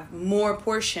they would have more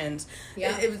portions.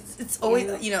 Yeah. It's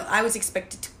always, you know, I was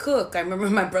expected to cook. I remember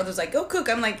my brother was like, "Go cook."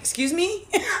 I'm like, "Excuse me."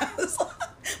 I was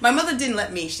like, my mother didn't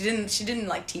let me. She didn't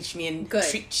like teach me and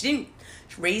she didn't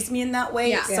raise me in that way.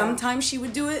 Yeah. Sometimes she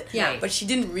would do it, Yeah. but she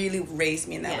didn't really raise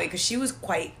me in that way because she was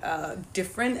quite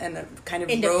different and kind of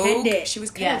Independent. rogue. She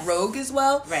was kind of rogue as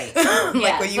well, Right.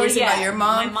 like what you were saying about your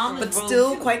mom, My mom was but rogue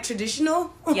still too. quite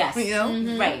traditional. Yes. You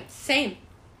know, Right. Same.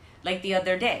 Like the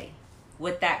other day,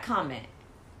 with that comment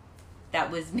that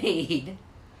was made.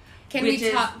 Can Which we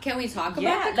is- talk? Can we talk about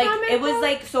Yeah, the like comment? it was though?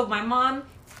 like, so my mom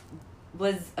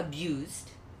was abused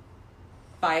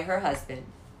by her husband,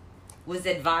 was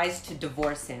advised to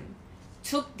divorce him,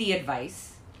 took the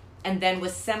advice, and then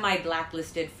was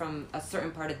semi-blacklisted from a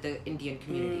certain part of the Indian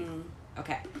community.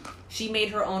 Okay. She made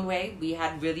her own way. We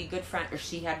had really good friends, or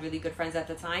she had really good friends at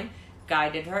the time,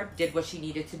 guided her, did what she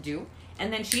needed to do,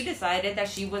 and then she decided that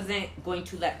she wasn't going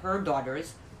to let her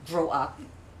daughters grow up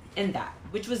in that,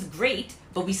 which was great,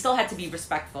 but we still had to be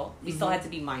respectful. We still had to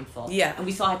be mindful. Yeah. And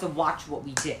we still had to watch what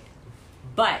we did.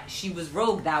 But she was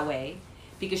rogue that way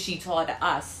because she taught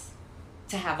us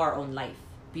to have our own life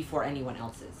before anyone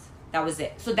else's. That was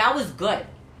it. So that was good.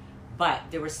 But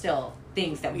there were still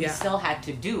things that we still had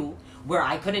to do where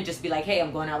I couldn't just be like, hey,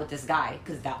 I'm going out with this guy,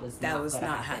 because that was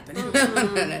not happen.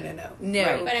 happening. No.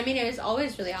 Right. But I mean, it was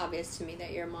always really obvious to me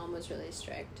that your mom was really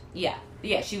strict. Yeah,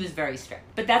 she was very strict.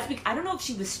 But that's I don't know if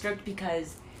she was strict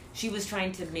because she was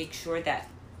trying to make sure that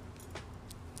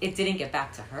it didn't get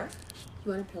back to her.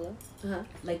 You want a pillow?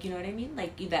 Like, you know what I mean?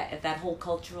 Like that whole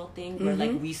cultural thing where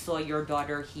like we saw your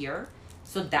daughter here,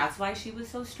 so that's why she was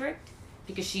so strict,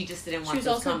 because she just didn't want. She was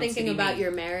those also comments thinking to be about made.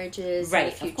 your marriages, Right,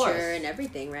 and of the future, course. and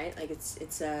everything, right? Like it's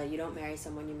you don't marry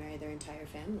someone, you marry their entire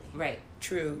family. Right.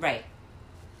 True. Right.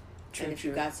 And if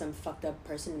you got some fucked up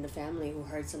person in the family who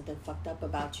heard something fucked up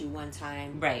about you one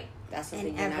time, Right. that's something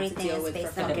And you're not to everything deal is with for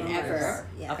based on fucking rumors. ever.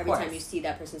 Yeah. Of Every course. time you see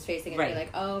that person's face, they're gonna Right. be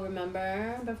like, "Oh,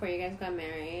 remember before you guys got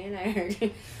married? I heard,"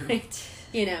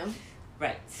 you know.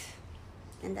 Right.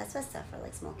 And that's what's tough for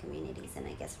like small communities, and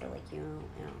I guess for like you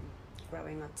know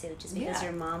growing up too, just because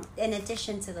your mom, in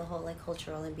addition to the whole like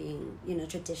cultural and being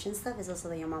tradition stuff, is also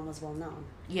that your mom was well known.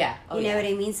 Yeah. Oh, You know yeah. what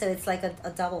I mean? So it's like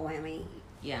a double whammy.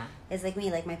 Yeah. It's like me,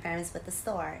 like my parents with the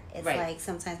store. It's Right. like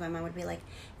sometimes my mom would be like,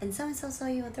 and so and so saw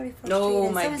you on 34th Street, Oh,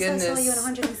 and my so and so saw goodness. you on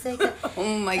 106.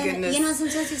 Oh my And, goodness. you know,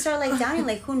 sometimes you start like doubting,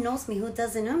 like who knows me, who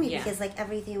doesn't know me, Yeah. because like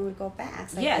everything would go back.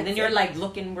 So, Yeah, like, and then you're like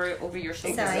looking over your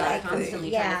shoulder, Exactly.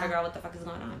 constantly trying Yeah. to figure out what the fuck is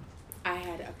going on. I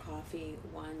had a coffee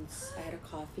once. I had a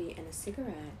coffee and a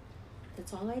cigarette.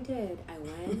 That's all I did. I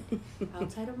went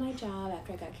outside of my job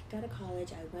after I got kicked out of college.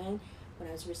 I went when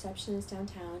I was a receptionist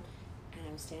downtown, and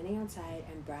I was standing outside,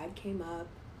 and Brad came up,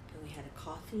 and we had a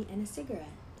coffee and a cigarette.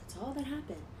 That's all that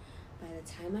happened. by the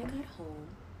time I got home,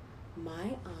 my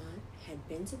aunt had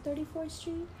been to 34th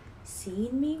Street,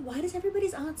 seen me. Why does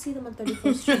everybody's aunt see them on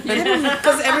 34th Street?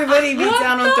 Because everybody meets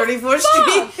down on 34th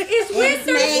Street. It's with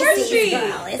 34th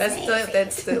Street.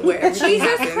 That's the where everything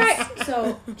Jesus happens. Christ.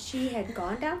 So she had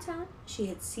gone downtown. She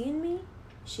had seen me.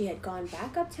 She had gone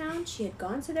back uptown. She had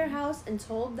gone to their house and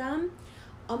told them,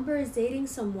 Umber is dating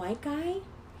some white guy.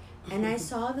 And I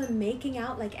saw them making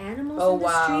out like animals in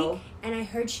the street. And I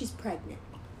heard she's pregnant.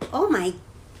 Oh my.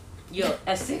 Yo,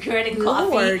 a cigarette and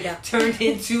Lord. coffee turned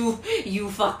into you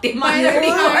fucked in By my the dirty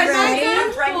time heart. I I'm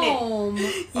got pregnant. home,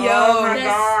 Yo, my the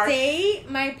God. state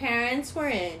my parents were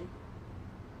in.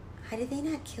 How did they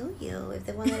not kill you if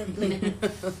they wanted to bleed?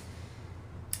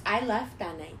 I left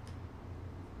that night.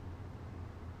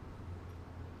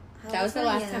 How That was the old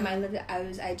last were time you? I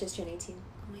lived. I just turned 18.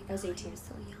 Oh my God, I was 18. You're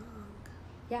so young.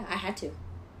 Yeah, I had to.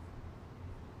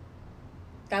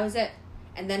 That was it.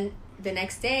 And then the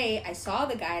next day, I saw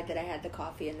the guy that I had the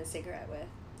coffee and the cigarette with.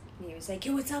 And he was like,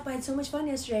 yo, what's up? I had so much fun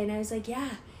yesterday. And I was like, yeah.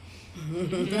 You only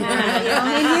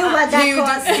knew what that You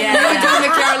cost. do it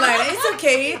to Carolina. It's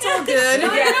okay. It's all good.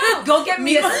 No. Go get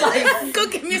me a slice. Go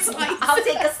get me a slice. I'll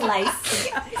take a slice.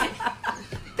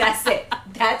 That's it.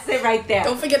 That's it right there.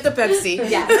 Don't forget the Pepsi.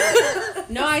 Yeah.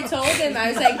 No, I told him. I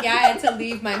was like, yeah, I had to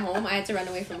leave my home. I had to run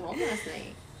away from home last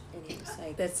night. And he was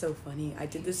like, That's so funny. I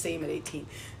did the same at 18.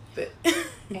 But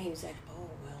and he was like, oh,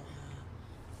 well,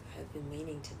 I've been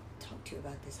meaning to talk to you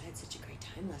about this. I had such a great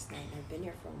time last night. And I've been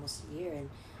here for almost a year. And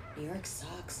New York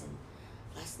sucks. And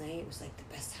last night was like the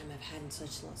best time I've had in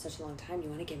such a long time. You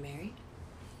want to get married?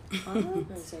 And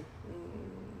I was like,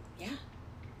 yeah,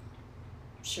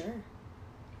 sure.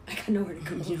 I got nowhere to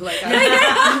go. you're like,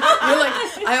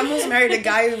 I almost married a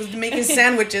guy who was making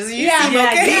sandwiches. You seem okay.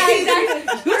 Yeah,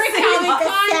 exactly. You're a Calvin Like a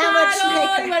Klein sandwich model.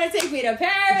 maker. You want to take me to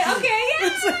Paris? Okay,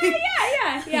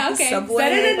 yeah. Okay, Subway,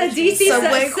 better than the DC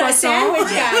Subway croissant. sandwich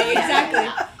guy.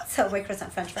 Exactly. So wait,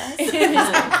 croissant French fries.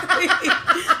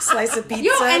 Slice of pizza.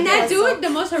 Yo, and that yeah. dude, the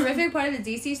most horrific part of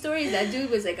the DC story is that dude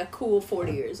was like a cool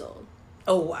 40 years old.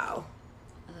 Oh, wow.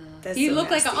 That's He so looked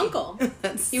like an nasty. uncle.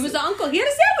 That's He was the uncle. He had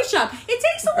a sandwich shop. It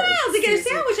takes a while to get a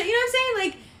Seriously. sandwich shop. You know what I'm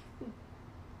saying? Like,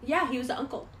 yeah, he was the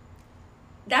uncle.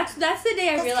 That's the day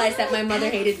I realized that my mother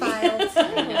hated me.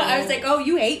 I was like, oh,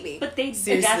 you hate me. But they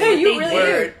Seriously. that's No, what you they really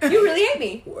Word. do. You really hate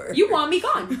me. Word. You want me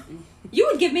gone. You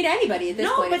would give me to anybody at this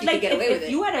No, point but if you like could get away with if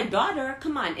it. you had a daughter,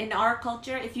 come on. In our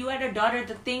culture, if you had a daughter,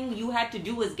 the thing you had to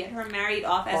do was get her married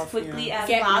off as quickly as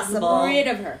Get possible rid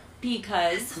of her.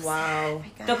 because Wow.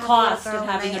 The cost of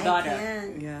having a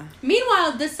daughter. Yeah.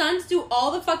 Meanwhile, the sons do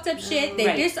all the fucked up shit. They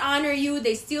Right. dishonor you.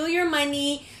 They steal your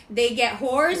money. They get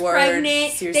whores Word.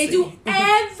 pregnant. Seriously. They do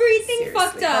everything Seriously.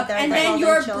 fucked up. But they're And like then all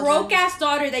your their children. broke ass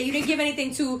daughter that you didn't give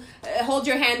anything to hold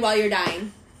your hand while you're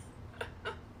dying.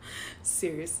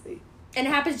 Seriously. And it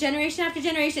happens generation after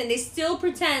generation. They still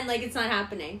pretend like it's not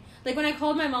happening. Like when I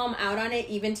called my mom out on it,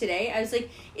 even today, I was like,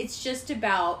 it's just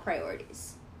about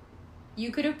priorities.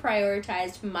 You could have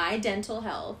prioritized my dental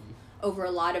health over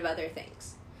a lot of other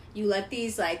things. You let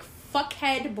these like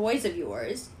fuckhead boys of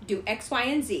yours do X, Y,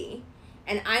 and Z.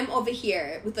 And I'm over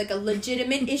here with like a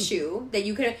legitimate issue that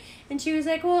you could have. And she was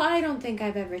like, well, I don't think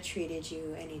I've ever treated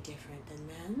you any different than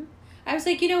them. I was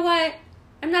like, you know what?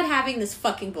 I'm not having this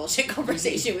fucking bullshit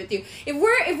conversation with you. If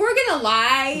we're gonna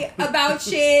lie about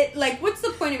shit, like, what's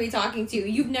the point of me talking to you?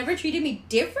 You've never treated me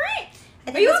different? I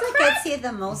Are think you that's a what crack? gets you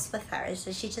the most with her is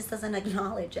that she just doesn't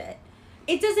acknowledge it.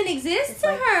 It doesn't exist It's to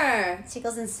like- her. She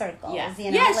goes in circles. Yeah.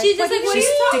 You know? Yeah, she's just like, what are She's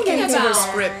you sticking talking to her about?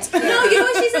 script. Yeah. No, you know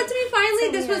what she said to me finally?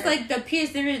 So This was weird. like the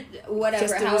pièce de whatever.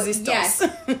 Just the How, resistance.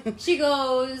 yes. She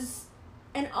goes,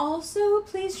 and also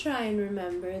please try and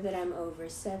remember that I'm over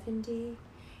 70.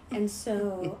 And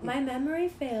so my memory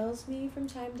fails me from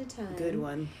time to time. Good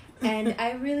one. And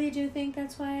I really do think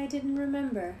that's why I didn't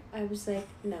remember. I was like,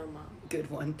 no, Mom. Good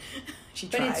one. She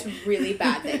But tried. it's really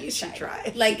bad that you She tried.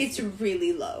 tried. Like, it's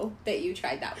really low that you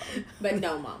tried that one. But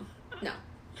no, Mom. No.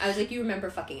 I was like, you remember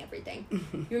fucking everything.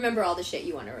 You remember all the shit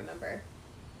you want to remember.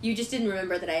 You just didn't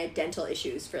remember that I had dental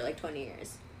issues for like 20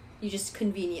 years. You just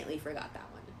conveniently forgot that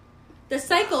one. The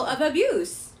cycle of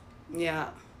abuse. Yeah.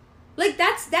 Like,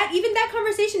 even that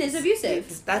conversation is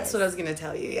abusive. That's what I was going to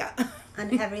tell you, yeah.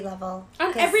 On every level. On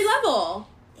 'Cause every level.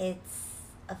 It's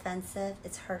offensive.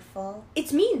 It's hurtful.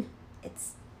 It's mean.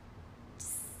 It's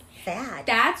sad.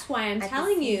 That's why I'm At the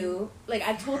telling same you, like,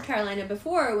 I've told Carolina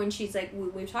before when she's like,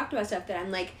 we've talked about stuff that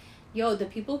I'm like, yo, the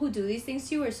people who do these things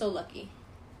to you are so lucky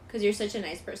because you're such a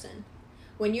nice person.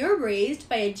 When you're raised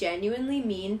by a genuinely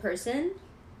mean person,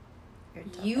 You're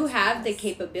tough you as have the nails.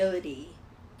 capability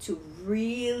to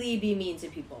really be mean to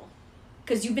people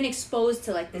because you've been exposed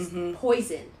to like this Mhm.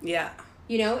 poison. Yeah.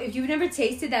 You know, if you've never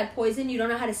tasted that poison, you don't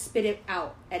know how to spit it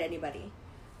out at anybody.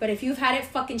 But if you've had it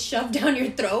fucking shoved down your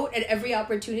throat at every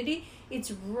opportunity,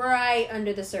 it's right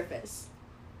under the surface.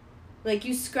 Like,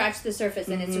 you scratch the surface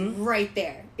and it's right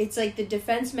there. It's like the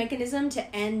defense mechanism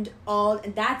to end all,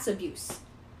 and that's abuse.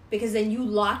 Because then you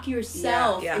lock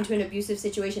yourself into an abusive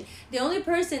situation. The only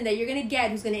person that you're going to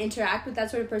get who's going to interact with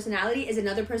that sort of personality is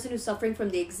another person who's suffering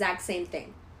from the exact same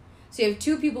thing. So you have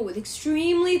two people with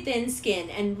extremely thin skin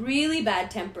and really bad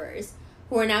tempers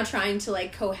who are now trying to,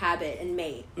 like, cohabit and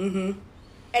mate. Mm-hmm.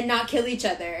 And not kill each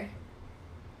other.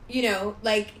 You know,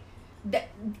 like,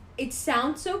 it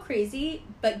sounds so crazy,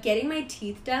 but getting my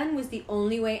teeth done was the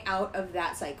only way out of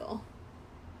that cycle.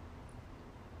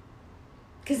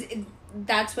 Because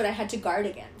that's what I had to guard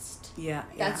against. Yeah.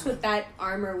 That's what that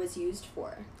armor was used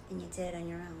for. And you did it on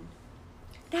your own.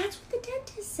 That's what the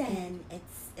dentist said. And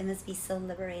it must be so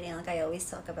liberating. Like I always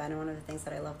talk about, and one of the things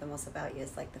that I love the most about you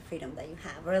is like the freedom that you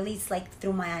have, or at least like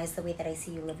through my eyes, the way that I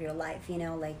see you live your life. You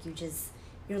know, like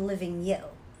you're living you.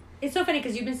 It's so funny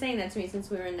because you've been saying that to me since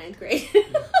we were in 9th grade.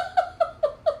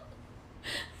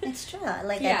 It's true.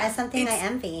 Like that's something I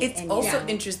envy. It's also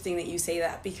interesting that you say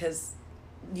that because,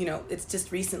 you know, it's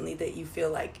just recently that you feel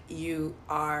like you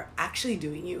are actually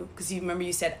doing you. Because you remember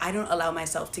you said, I don't allow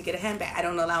myself to get a handbag. I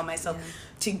don't allow myself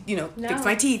to, you know, fix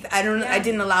my teeth. I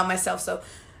didn't allow myself. So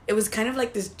it was kind of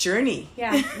like this journey.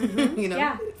 Yeah. You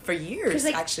know, for years,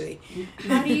 like, actually.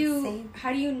 How do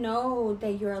you know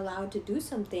that you're allowed to do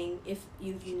something if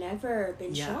you've never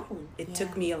been shown? It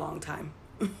took me a long time.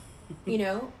 You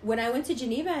know, when I went to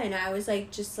Geneva and I was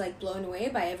like just like blown away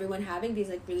by everyone having these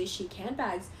like really chic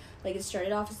handbags. Like, it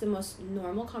started off as the most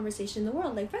normal conversation in the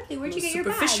world. Like, Bradley, where'd you get your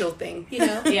bag? Superficial thing. You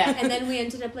know? And then we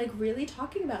ended up, like, really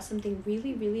talking about something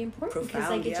really, really important. Because,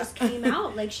 like, it just came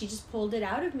out. Like, she just pulled it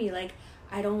out of me. Like,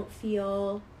 I don't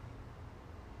feel...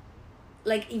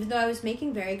 Like, even though I was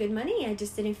making very good money, I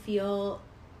just didn't feel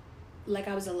like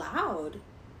I was allowed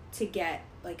to get,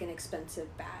 like, an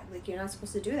expensive bag. Like, you're not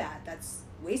supposed to do that. That's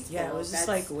wasteful. Yeah, it was just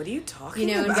like, what are you talking about?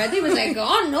 You know, and Bradley was like,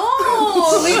 oh,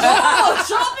 no! We go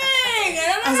shopping!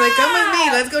 I was like, come with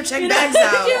me. Let's go check bags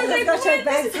out. She was like, let's go check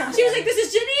bags out. She was like, this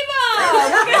is Geneva!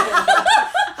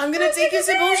 I'm going to take you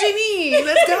to Beaugenie.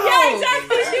 Let's go. Yeah,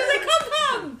 exactly. She was like,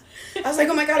 come. I was like,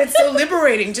 oh my God, it's so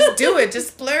liberating. Just do it. Just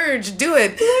splurge. Do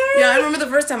it. Yeah, I remember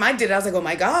the first time I did it, I was like, oh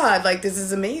my God, like, this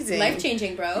is amazing.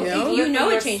 Life-changing, bro. You know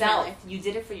it changed my life. You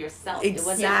did it for yourself. Exactly. It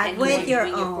wasn't anyone with your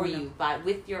doing own. it for you, but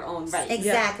with your own right.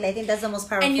 Exactly. I think that's the most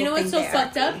powerful thing. And you know what's so there.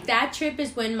 fucked up? That trip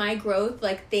is when my growth,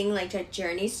 like, that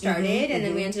journey started, and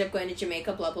then we ended up going to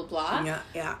Jamaica, blah, blah, blah.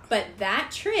 Yeah. But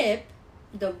that trip,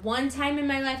 the one time in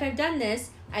my life I've done this,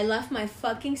 I left my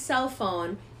fucking cell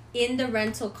phone in the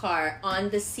rental car on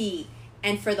the seat.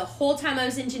 And for the whole time I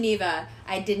was in Geneva,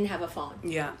 I didn't have a phone.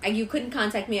 Yeah. You couldn't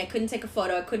contact me. I couldn't take a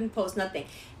photo. I couldn't post nothing.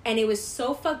 And it was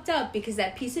so fucked up because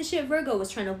that piece of shit Virgo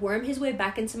was trying to worm his way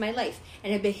back into my life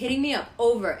and had been hitting me up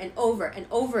over and over and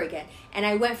over again. And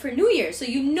I went for New Year's. So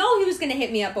you know he was going to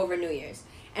hit me up over New Year's.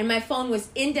 And my phone was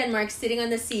in Denmark sitting on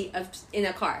the seat in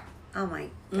a car. Oh my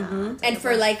God. And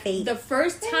for like the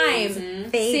first time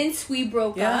since we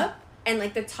broke up, and,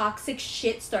 like, the toxic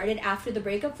shit started after the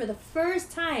breakup. For the first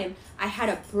time, I had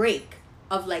a break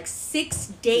of, like, 6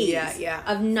 days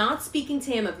of not speaking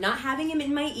to him, of not having him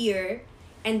in my ear.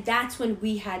 And that's when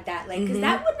we had that, like, because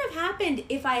that wouldn't have happened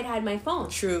if I had had my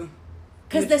phone. True.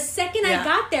 Because the second I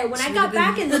got there, when I got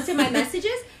back and looked at my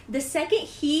messages, the second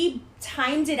he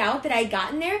timed it out that I had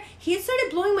gotten there, he had started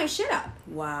blowing my shit up.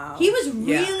 Wow. He was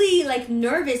really, like,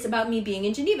 nervous about me being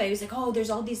in Geneva. He was like, oh, there's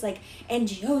all these, like,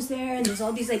 NGOs there, and there's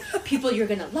all these, like, people you're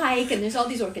gonna like, and there's all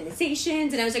these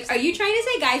organizations. And I was like, are you trying to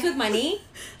say guys with money?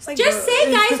 Like, just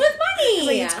say guys with money. It's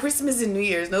like, it's Christmas and New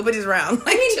Year's. Nobody's around.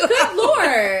 Like, I mean, good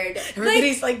Lord.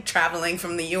 Everybody's, like, traveling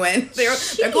from the UN.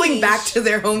 They're going back to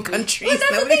their home countries. Well,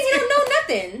 that's the thing. You don't know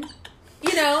nothing.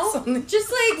 You know?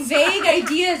 Just, like, vague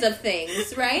ideas of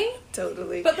things, right?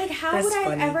 Totally. But, like, how would I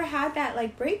have ever had that,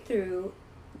 like, breakthrough?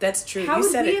 That's true. How you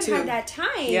would said we it have too. had that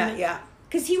time? Yeah.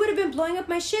 Because he would have been blowing up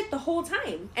my shit the whole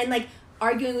time. And, like,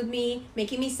 arguing with me,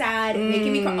 making me sad,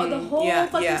 making me cry. Oh, the whole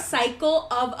fucking cycle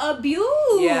of abuse.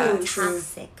 Yeah, true.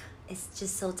 Toxic. It's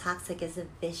just so toxic. It's a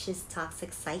vicious,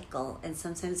 toxic cycle. And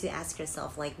sometimes you ask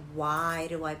yourself, like, why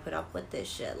do I put up with this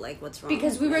shit? Like, what's wrong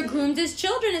Because we were groomed as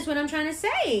children is what I'm trying to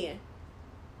say.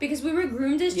 Because we were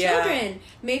groomed as children.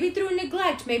 Maybe through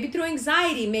neglect, maybe through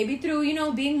anxiety, maybe through, you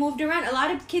know, being moved around. A lot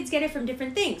of kids get it from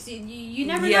different things. You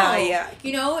never know. Yeah.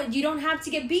 You know, you don't have to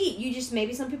get beat.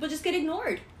 Maybe some people just get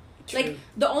ignored. True. Like,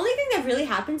 the only thing that really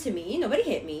happened to me, nobody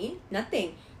hit me,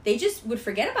 nothing. They just would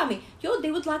forget about me.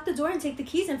 They would lock the door and take the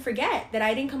keys and forget that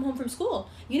I didn't come home from school.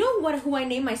 You know who I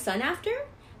named my son after?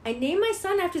 I named my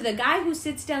son after the guy who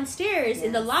sits downstairs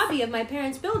in the lobby of my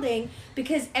parents' building,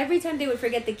 because every time they would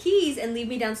forget the keys and leave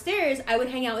me downstairs, I would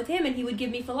hang out with him and he would give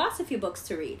me philosophy books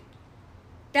to read.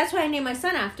 That's why I named my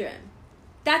son after him.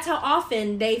 That's how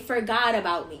often they forgot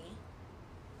about me.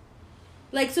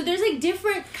 Like, so there's, like,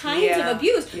 different kinds of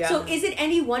abuse. Yeah. So is it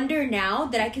any wonder now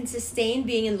that I can sustain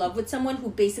being in love with someone who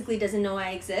basically doesn't know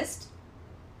I exist?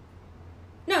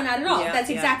 No, not at all. Yeah, That's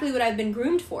exactly what I've been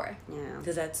groomed for. Yeah.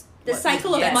 Because that's The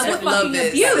cycle of that's what love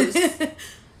motherfucking is. abuse.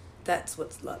 That's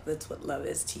what's love. That's what love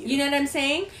is to you. You know what I'm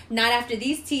saying? Not after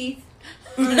these teeth.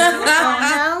 Oh,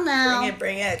 hell no.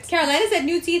 Bring it. Carolina said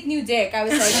new teeth, new dick. I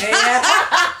was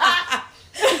like,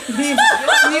 New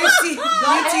teeth,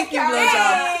 new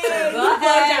blowjob. Go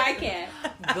ahead. I can't.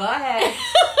 Go ahead.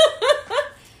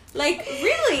 Like,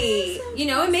 really,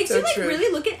 it makes So you, like, true.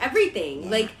 really look at everything. Yeah.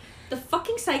 Like, the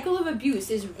fucking cycle of abuse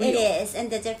is real. It is, and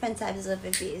the different types of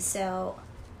abuse. So,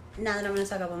 now that I'm going to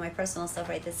talk about my personal stuff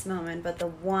right this moment, but the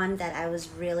one that I was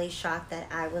really shocked that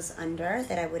I was under,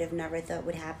 that I would have never thought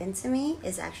would happen to me,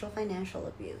 is actual financial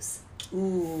abuse.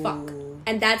 Ooh. Fuck.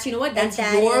 And that's, you know what? That's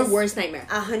that your is worst nightmare.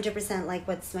 100% like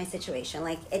what's my situation.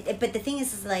 Like, but the thing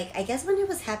is like, I guess when it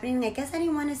was happening, I guess I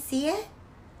didn't want to see it.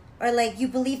 Or like, you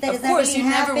believe that Of it's not course, really you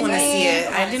never happening. want to see it.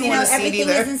 I didn't want to see it everything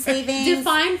either. is in savings.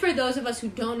 Define for those of us who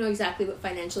don't know exactly what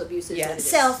financial abuse is. Yes. What it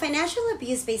is. So financial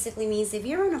abuse basically means if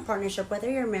you're in a partnership, whether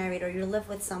you're married or you live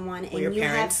with someone, and your you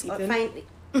parents, have even?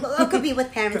 well, it could be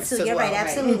with parents too. As You're well, right, right.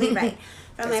 absolutely right.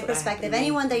 From my That's what perspective, happened to me.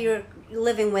 anyone that you're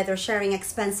living with or sharing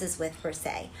expenses with per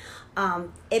se,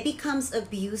 it becomes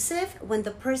abusive when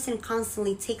the person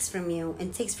constantly takes from you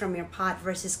and takes from your pot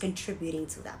versus contributing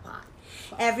to that pot.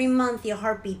 Every month your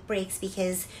heartbeat breaks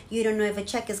because you don't know if a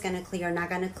check is going to clear or not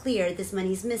going to clear. This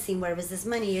money's missing. Where was this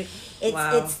money?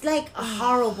 It's like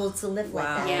horrible to live like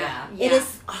Wow. that. Yeah. It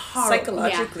is horrible.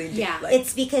 Psychologically, Yeah. like,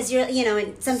 It's because you're,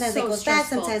 and sometimes So it goes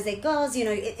stressful. back, sometimes it goes,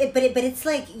 but it's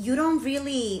like you don't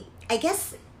really, I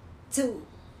guess, to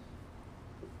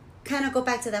kind of go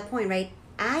back to that point, right?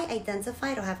 I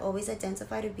identified or have always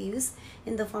identified abuse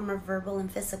in the form of verbal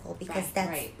and physical because Right, that's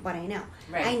right. what I know.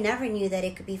 Right. I never knew that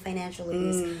it could be financial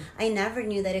abuse. I never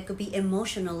knew that it could be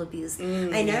emotional abuse. I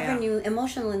never yeah. knew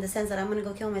emotional in the sense that I'm going to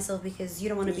go kill myself because you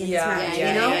don't want to be in Yeah, this marriage,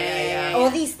 yeah, you know? yeah.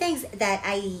 All these things that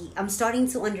I'm starting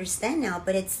to understand now,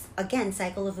 but it's again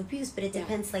cycle of abuse, but it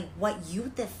depends like what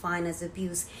you define as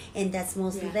abuse, and that's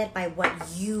mostly led by what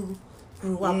you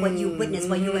grew up, what you witnessed,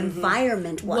 what your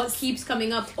environment was. What keeps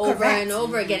coming up over Correct. and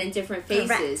over again in different faces.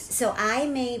 Correct. So I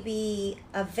may be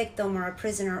a victim or a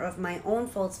prisoner of my own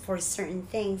faults for certain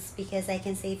things because I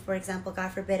can say, for example, God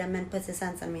forbid a man puts his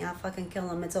hands on me, I'll fucking kill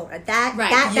him. It's over. That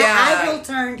I will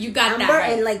turn You got that, amber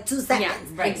right. in like 2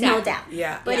 seconds. Yeah, right, No exactly. doubt.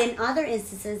 Yeah. But Yeah. in other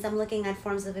instances, I'm looking at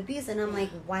forms of abuse and I'm like,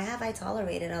 why have I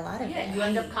tolerated a lot of Yeah, it? you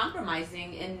end up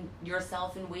compromising in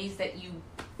yourself in ways that you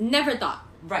Never thought.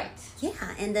 right. Yeah,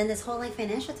 and then this whole like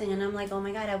financial thing, and I'm like, oh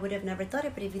my god, I would have never thought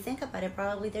it. But if you think about it,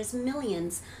 probably there's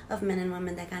millions of men and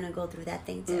women that kind of go through that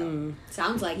thing too.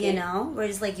 Sounds like You it. know, where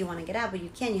it's like you want to get out, but you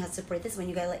can't. You have to support this one.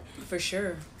 You got like, for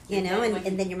sure. you know, then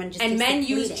and then you're gonna just And keep men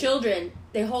use bleeding. children.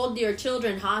 They hold your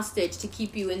children hostage to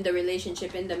keep you in the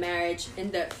relationship, in the marriage,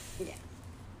 in the...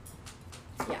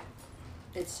 Yeah.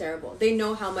 It's terrible. They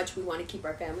know how much we want to keep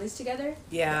our families together.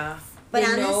 Yeah. But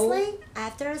They know- honestly,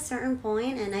 after a certain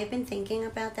point, and I've been thinking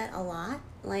about that a lot.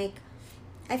 Like,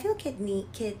 I feel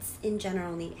kids in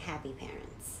general need happy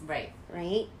parents, Right.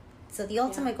 right? So the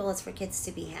ultimate goal is for kids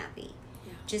to be happy.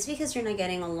 Yeah. Just because you're not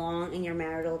getting along in your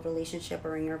marital relationship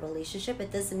or in your relationship,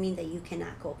 it doesn't mean that you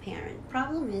cannot co-parent.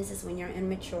 Problem is when you're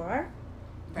immature,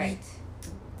 Right.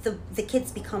 the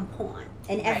kids become pawn,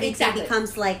 and Right. everything Exactly.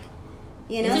 becomes like,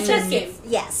 you know, It's a chess game.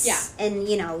 Yes. Yeah. And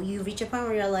you reach a point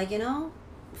where you're like,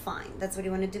 fine, that's what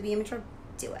you want to do. Be immature,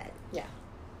 do it. Yeah.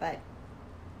 But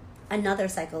another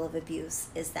cycle of abuse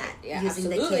is that Yeah, using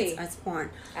the absolutely. kids as porn,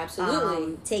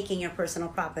 Absolutely. taking your personal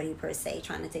property per se,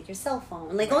 trying to take your cell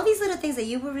phone, like all these little things that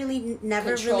you would really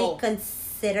never Control. really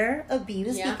consider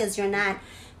abuse Yeah. because you're not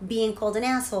being called an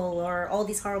asshole or all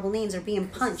these horrible names or being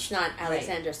It's punched. not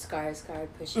Alexander Skarsgård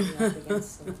pushing me up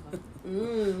against the wall.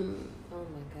 Mm. Oh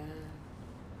my god.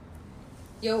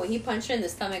 Yo, when he punched her in the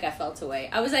stomach, I felt away.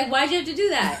 I was like, why'd you have to do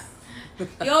that?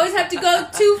 You always have to go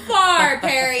too far,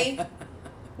 Perry.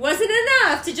 Wasn't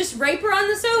enough to just rape her on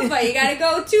the sofa. You gotta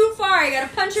go too far. You gotta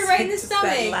punch her right in the Just that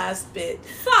stomach. last bit.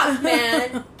 Fuck,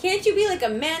 man. Can't you be like a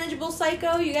manageable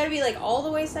psycho? You gotta be like all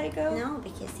the way psycho? No,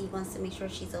 because he wants to make sure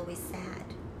she's always sad,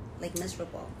 like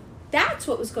miserable. that's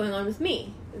what was going on with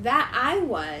me. That I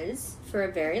was, for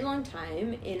a very long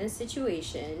time, in a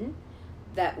situation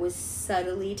that was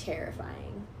subtly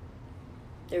terrifying.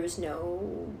 There was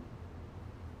no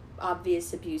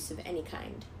obvious abuse of any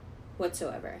kind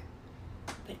whatsoever.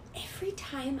 But every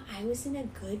time I was in a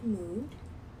good mood,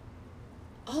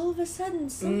 all of a sudden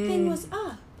something was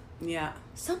up. Yeah.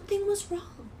 Something was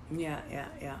wrong. Yeah.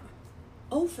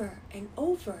 Over and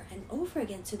over and over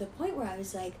again, to the point where I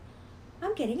was like,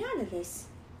 I'm getting out of this.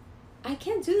 I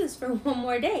can't do this for one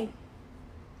more day.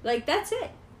 Like, that's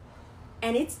it.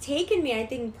 And it's taken me, I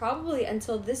think, probably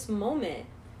until this moment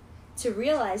to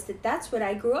realize that that's what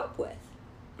I grew up with.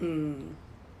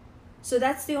 So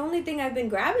that's the only thing I've been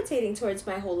gravitating towards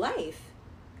my whole life.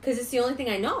 Because it's the only thing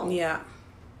I know. Yeah.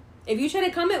 If you try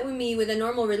to come at me with a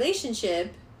normal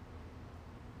relationship,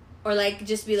 or like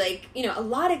just be like, you know, a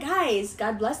lot of guys,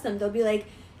 God bless them, they'll be like,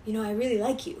 you know, I really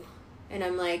like you. And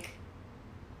I'm like,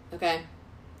 okay.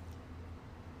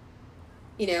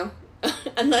 You know,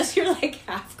 unless you're like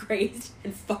half crazed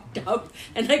and fucked up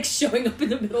and like showing up in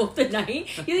the middle of the night,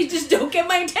 you like, just don't get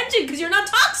my attention because you're not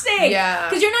toxic. Yeah.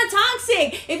 Because you're not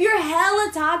toxic. If you're hella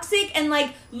toxic and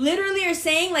like literally are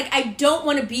saying like, I don't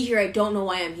want to be here, I don't know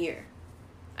why I'm here.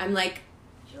 I'm like,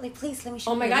 You're like, please let me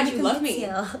show oh my God, you love me.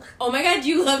 Oh my God,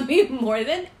 you love me more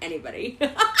than anybody.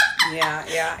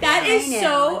 Yeah. That is I know.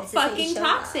 so This is what you fucking show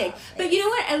toxic. love. But you know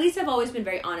what? At least I've always been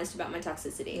very honest about my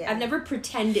toxicity. Yeah. I've never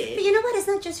pretended. But you know what? It's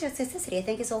not just your toxicity. I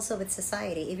think it's also with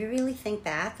society. If you really think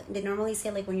back, they normally say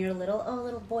like when you're little, oh, a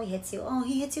little boy hits you. Oh,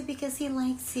 he hits you because he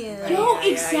likes you. No,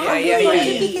 Yeah, exactly. yeah. He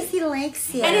hits you because he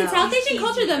likes you. And in South It's Asian cheesy,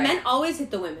 culture, the right. men always hit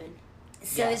the women.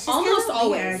 So Yeah. it's just Almost kind of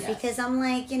always, weird yes. because I'm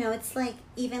like, you know, it's like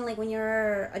even like when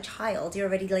you're a child, you're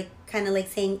already like kind of like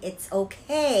saying it's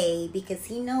okay because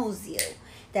he knows you.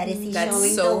 That is he That's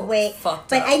showing so the way. fucked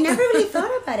But up. I never really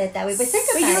thought about it that way. But think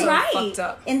But about you're it. right. Fucked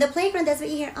up. In the playground, that's what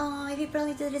you hear. Oh, if he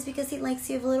probably did this because he likes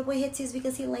you. If a little boy hits you, it's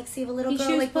because he likes you. If a little He girl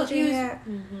should like pulls put your you- hair.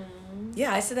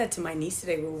 Yeah, I said that to my niece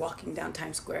today. We were walking down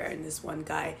Times Square, and this one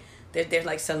guy, they're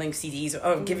like selling CDs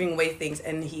or giving away things,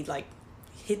 and he like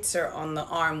hits her on the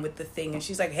arm with the thing, and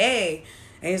she's like, "Hey,"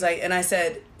 and he's like, and I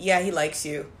said, "Yeah, he likes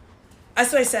you."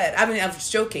 That's what I said. I mean, I was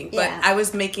joking, but Yeah. I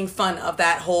was making fun of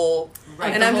that whole,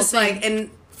 Right. and The I'm whole just like, and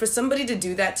for somebody to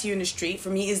do that to you in the street, for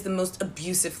me, is the most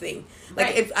abusive thing. Like,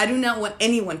 Right. if I do not want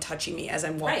anyone touching me as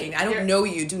I'm walking, Right. I don't They're- know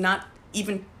you. Do not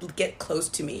even get close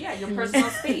to me. Yeah, your personal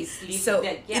space. Leave So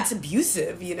that, yeah. it's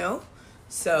abusive, you know.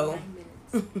 So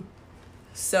 9 minutes.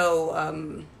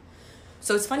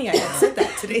 so it's funny. I had said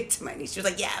that today to my niece. She was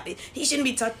like, "Yeah, but he shouldn't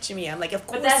be touching me." I'm like, "Of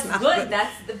course But that's not." good.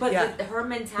 That's but Yeah. her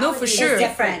mentality. No, for is sure. It's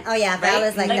different. Oh yeah, Val Right?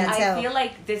 is like that too. I feel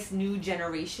like this new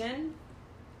generation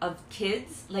of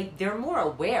kids, like they're more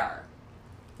aware.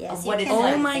 Yes, of you what it's can't like.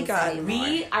 hide Oh my things God.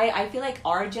 anymore. I feel like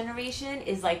our generation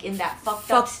is like in that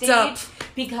fucked up Fucked stage up.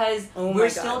 because Oh my we're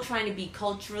God. still trying to be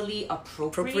culturally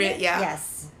Appropriate, yeah.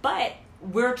 Yes. but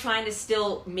we're trying to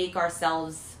still make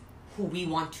ourselves who we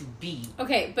want to be.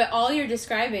 Okay, but all you're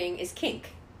describing is kink.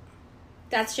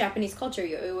 That's Japanese culture,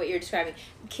 what you're describing.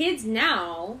 Kids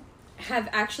now have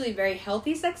actually very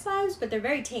healthy sex lives, but they're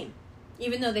very tame.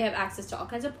 Even though they have access to all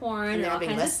kinds of porn And and they're all having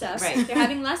kinds of less stuff. sex. Right. They're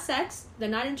having less sex. They're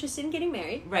not interested in getting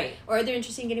married. Right. Or they're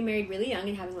interested in getting married really young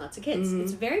and having lots of kids.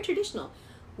 It's very traditional.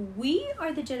 We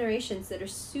are the generations that are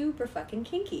super fucking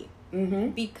kinky.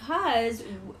 Because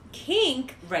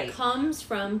kink Right. comes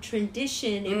from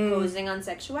tradition imposing on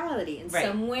sexuality. And Right.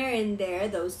 somewhere in there,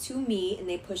 those two meet and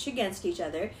they push against each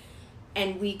other.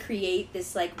 And we create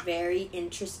this, like, very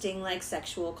interesting, like,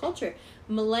 sexual culture.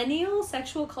 Millennial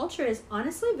sexual culture is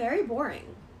honestly very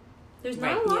boring. There's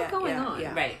not Right. a lot Yeah, going yeah, on.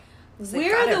 yeah. Right. They've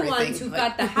We're got the everything, ones who've but-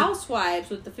 got the housewives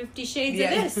with the 50 Shades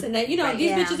Yeah. of this. And that, you know, Right.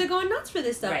 these Yeah. bitches are going nuts for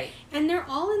this stuff. Right. And they're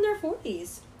all in their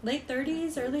 40s. Late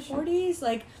 30s, early 40s.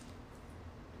 Like,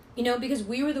 you know, because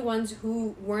we were the ones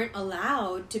who weren't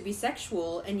allowed to be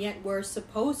sexual and yet were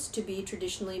supposed to be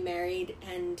traditionally married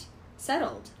and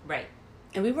settled. Right.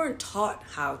 And we weren't taught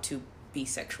how to be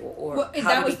sexual or Well, how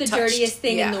that to was be the touched. dirtiest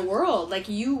thing Yeah. in the world. Like,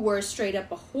 you were straight up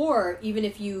a whore, even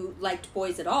if you liked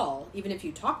boys at all. Even if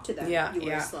you talked to them, Yeah, you were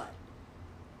a yeah. slut.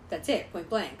 That's it, point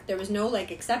blank. There was no,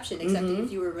 like, exception, except if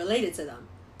you were related to them.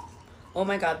 Oh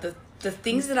my God, the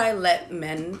things that I let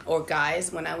men or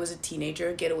guys when I was a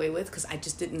teenager get away with because I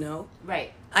just didn't know.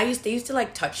 Right. They used to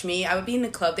like touch me. I would be in the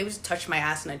club. They would just touch my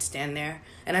ass and I'd stand there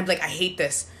and I'd be like, I hate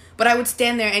this, but I would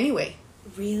stand there anyway.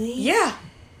 Really? Yeah,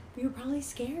 You were probably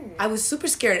scared. I was super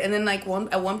scared. And then like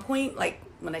at one point, like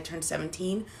when I turned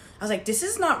 17, I was like, this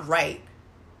is not right.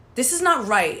 this is not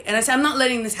right. And I said, I'm not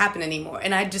letting this happen anymore.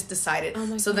 And I just decided. Oh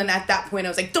my so God. then at that point, I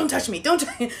was like, don't touch me. Don't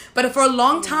touch me. But for a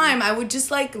long time, I would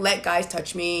just like let guys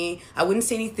touch me. I wouldn't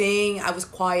say anything. I was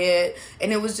quiet.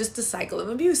 And it was just a cycle of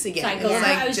abuse again. Cycle. It was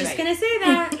I was just going to say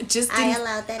that. just I didn't-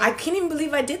 allowed that. I can't even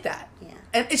believe I did that. Yeah.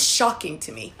 And it's shocking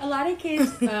to me. A lot of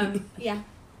kids, yeah.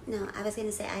 No, I was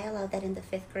gonna say I allowed that in the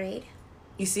 5th grade.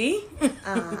 You see?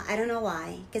 I don't know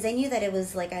why, because I knew that it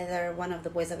was like either one of the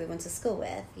boys that we went to school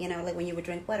with. You know, like when you would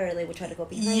drink water, they would try to go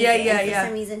behind Yeah, you. yeah, and yeah. For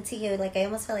some reason, to you, like I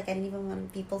almost felt like I didn't even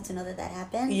want people to know that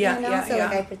happened. Yeah, you know? yeah, So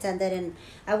like yeah. I pretended, and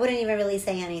I wouldn't even really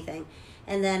say anything.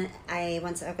 And then I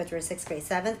went to 6th grade,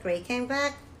 7th grade came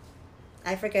back.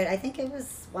 I forget. I think it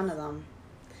was one of them.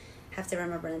 Have to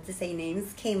remember not to say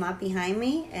names. Came up behind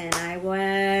me, and I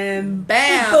went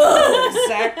Bam!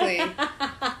 Exactly.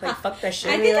 Like, fuck that shit.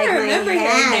 I think I my remember hearing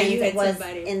that you hand hit was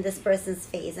somebody. in this person's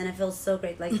face, and it feels so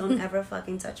great. Like, don't ever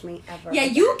fucking touch me ever. Yeah,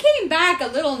 again. you came back a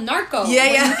little narco Yeah,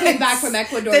 when yeah. you came back from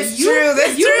Ecuador. That's you, true,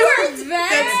 that's you true. were very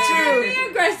That's true.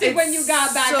 aggressive when It's you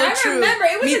got back. so I true. remember.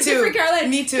 It was Me a different too. Carolina.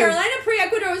 Me too. Carolina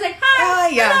pre-Ecuador was like, hi,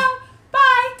 yeah. hello,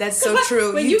 bye. That's so Goodbye.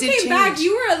 true. When You you did came back, change.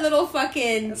 you were a little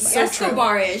fucking So true.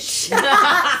 Escobar-ish.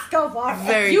 Go for it.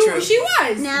 Very You, true. she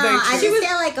was. No, Very I true. just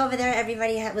feel like over there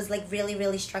everybody was like really,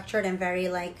 really structured and very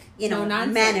like, you No know,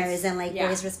 nonsense. manners and like Yeah.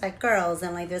 boys respect girls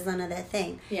and like there's none of that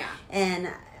thing. Yeah. And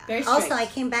Very also strict. I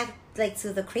came back like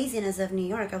to the craziness of New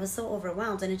York. I was so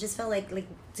overwhelmed and it just felt like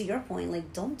to your point,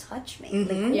 like don't touch me.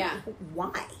 Mhm. Like Yeah.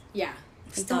 why? Yeah.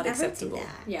 It's Like, not don't ever do acceptable. that.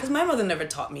 Yeah. Because my mother never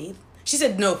taught me. She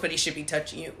said nobody should be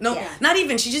touching you. No, Yeah. not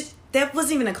even. She just, that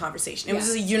wasn't even a conversation. It was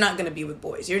Yeah. just, you're not going to be with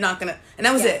boys. You're not going to, and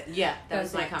that was Yeah. it. Yeah, that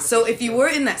was my So conversation. So if you too. were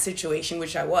in that situation,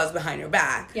 which I was behind her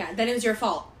back, Yeah, then it was your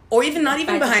fault. or even not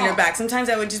even By behind her default. back, sometimes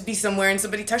I would just be somewhere and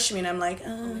somebody touched me and I'm like,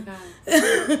 Oh my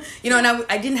God. you know, and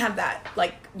I didn't have that,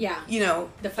 like, Yeah. you know,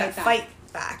 The fight that back. fight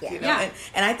back, Yeah. you know, Yeah.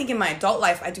 and I think in my adult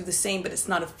life I do the same, but it's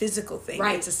not a physical thing,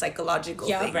 Right. it's a psychological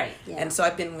Yeah. thing, Right. Yeah. And so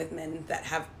I've been with men that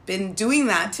have been doing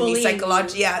that to me Bullying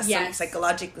psychologically, you. yeah, Yes.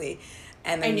 psychologically,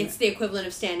 and then And it's the equivalent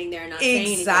of standing there and not saying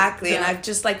anything. exactly, and Yeah. I've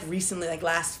just like recently, like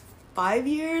last 5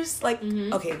 years, like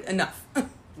Mhm. okay, enough,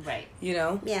 Right. you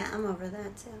know, Yeah, I'm over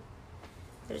that too.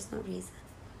 There's no reason.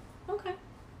 Okay.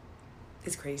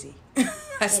 it's crazy.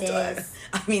 is.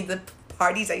 I mean, the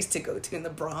parties I used to go to in the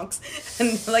Bronx,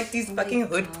 and like these fucking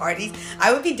hood parties,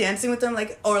 I would be dancing with them,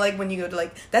 like, or like when you go to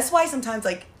like, that's why sometimes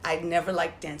like I never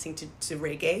liked dancing to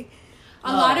reggae.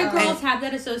 A lot of Oh. girls And- have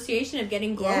that association of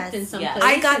getting groped Yes. in some Yes. place.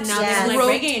 I got and now yes. they don't like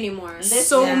groped reggae anymore.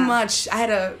 So Yeah. much. I had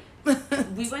a.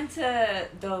 We went to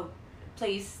the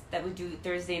place that would do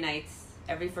Thursday nights.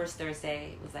 Every first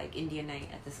Thursday was like Indian night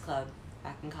at this club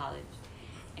back in college.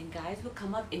 And guys would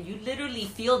come up and you literally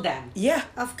feel them. Yeah.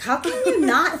 How can you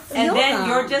not feel And then them?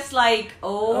 you're just like,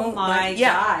 oh, Oh my my-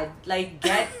 yeah. God.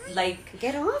 Like,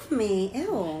 Get off me.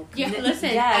 Ew. Yeah, N- listen,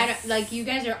 yes. I don't, like you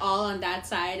guys are all on that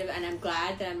side of, and I'm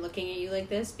glad that I'm looking at you like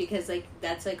this because like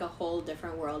that's like a whole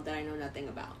different world that I know nothing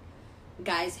about.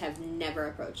 Guys have never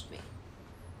approached me.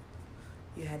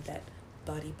 You had that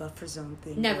body buffer zone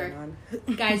thing. Never. Going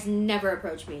on. Guys never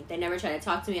approach me. They never try to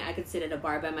talk to me. I could sit at a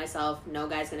bar by myself. No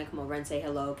guy's gonna come over and say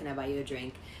hello. Can I buy you a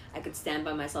drink? I could stand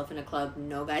by myself in a club.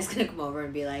 No guy's gonna come over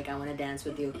and be like, I want to dance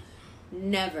with you.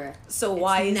 Never. So It's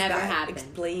why is never that? happened.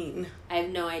 Explain. I have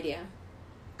no idea.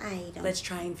 I don't. Let's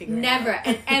try and figure Never. it out.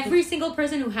 And every single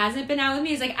person who hasn't been out with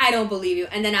me is like, I don't believe you.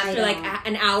 And then after like don't.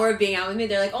 an hour of being out with me,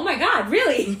 they're like, oh my God,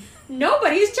 really?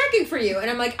 Nobody's checking for you. And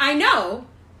I'm like, I know.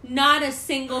 Not a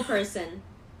single person.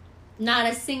 Not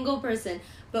a single person.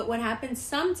 But what happens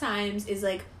sometimes is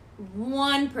like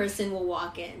one person will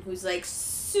walk in who's like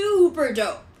super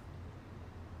dope.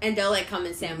 And they'll like come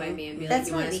and stand by me and be That's like,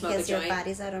 you want funny to smoke a because your joint?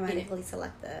 body's automatically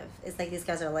selective. It's like these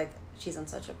guys are like, she's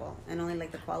untouchable, and only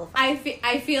like the qualified.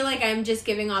 I feel like I'm just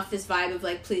giving off this vibe of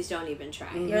like, please don't even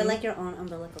try. You're like your own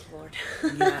umbilical cord.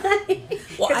 Yeah.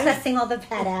 Well, You're I- testing all the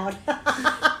bad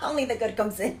out. Only the good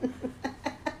comes in.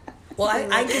 Well,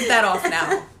 I get that off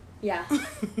now. Yeah.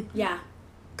 Yeah.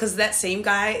 Because that same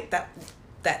guy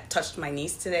that touched my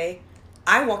niece today,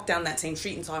 I walked down that same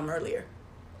street and saw him earlier.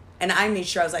 And I made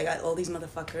sure, I was like, all these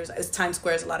motherfuckers. It's Times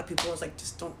Square, a lot of people was like,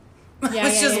 just don't. Yeah,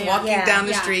 Let's yeah, just yeah, walking yeah. down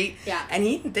the Yeah, street. yeah. And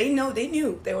they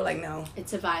knew. They were like, no,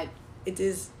 It's a vibe. it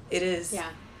is. Yeah.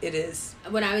 It is.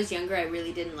 When I was younger, I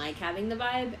really didn't like having the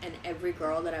vibe, and every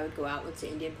girl that I would go out with to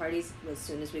Indian parties, as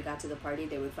soon as we got to the party,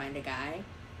 they would find a guy,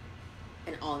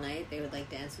 and all night they would like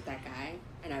dance with that guy,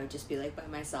 and I would just be like by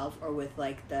myself or with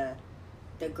like the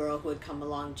girl who would come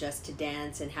along just to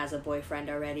dance and has a boyfriend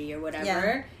already or whatever,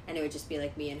 Yeah. and it would just be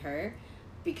like me and her,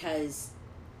 because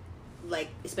like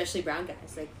especially brown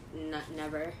guys, like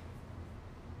never.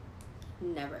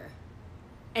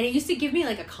 And it used to give me,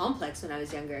 like, a complex when I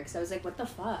was younger. Because I was like, what the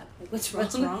fuck? Like, what's wrong?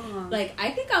 What's wrong? Like,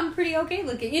 I think I'm pretty okay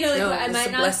looking. You know, like, No, I it's might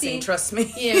a not blessing, see... trust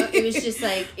me. You know, it was just,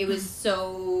 like, it was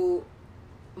so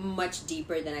much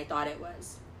deeper than I thought it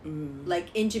was. Mm. Like,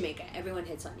 in Jamaica, everyone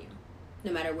hits on you.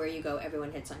 No matter where you go,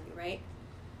 everyone hits on you, right?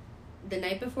 The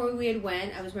night before we had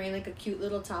went, I was wearing, like, a cute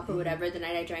little top or whatever. The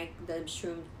night I drank the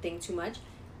shroom thing too much.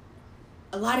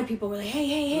 A lot of people were like, hey,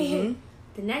 hey, hey, hey.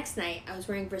 The next night, I was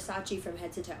wearing Versace from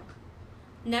head to toe.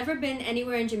 Never been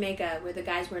anywhere in Jamaica where the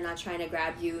guys were not trying to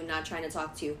grab you, not trying to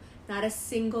talk to you. Not a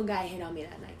single guy hit on me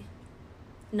that night.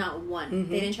 Not one.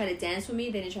 They didn't try to dance with me.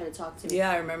 They didn't try to talk to me.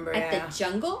 Yeah, I remember. At the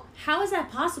jungle? How is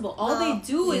that possible? All they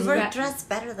do you is... were dressed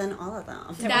better than all of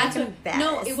them. That's the what, best.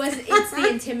 no, it's the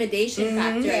intimidation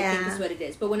factor, I think Yeah. is what it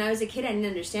is. But when I was a kid, I didn't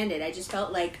understand it. I just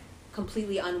felt like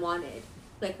completely unwanted.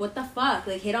 Like, what the fuck?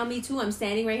 Like, hit on me too. I'm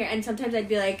standing right here. And sometimes I'd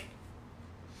be like...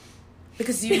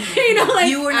 Because you, You know, like,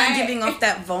 you were not I- giving off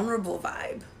that vulnerable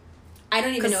vibe. I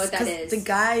don't even know what that is. The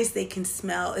guys, they can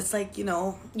smell. It's like, you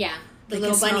know... Yeah. The they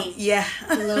little can smell- bunny. Yeah.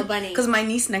 The little bunny. Because my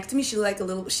niece next to me, she's like a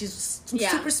little... She's Yeah.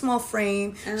 super small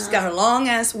frame. She's got her long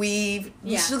ass weave.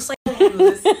 Yeah. She looks like...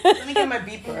 Let me get my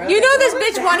beeper. You know this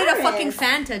bitch wanted a fucking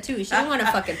Fanta, too. She didn't want a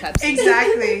fucking Pepsi.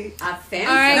 Exactly. A fan.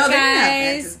 All right, No, they didn't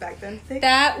guys. have Fantas back then.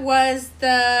 That was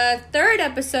the third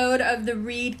episode of the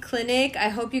Read Clinic. I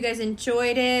hope you guys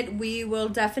enjoyed it. We will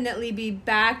definitely be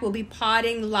back. We'll be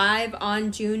podding live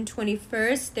on June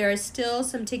 21st. There are still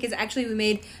some tickets. Actually, we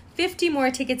made 50 more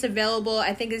tickets available.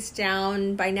 I think it's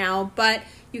down by now, but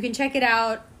you can check it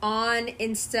out on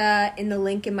Insta in the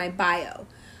link in my bio.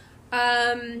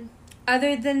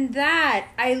 Other than that,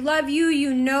 I love you.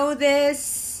 You know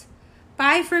this.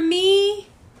 Bye from me.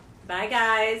 Bye,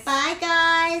 guys. Bye,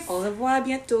 guys. Au revoir,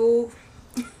 bientôt.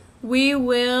 We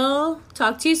will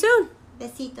talk to you soon.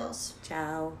 Besitos.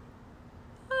 Ciao.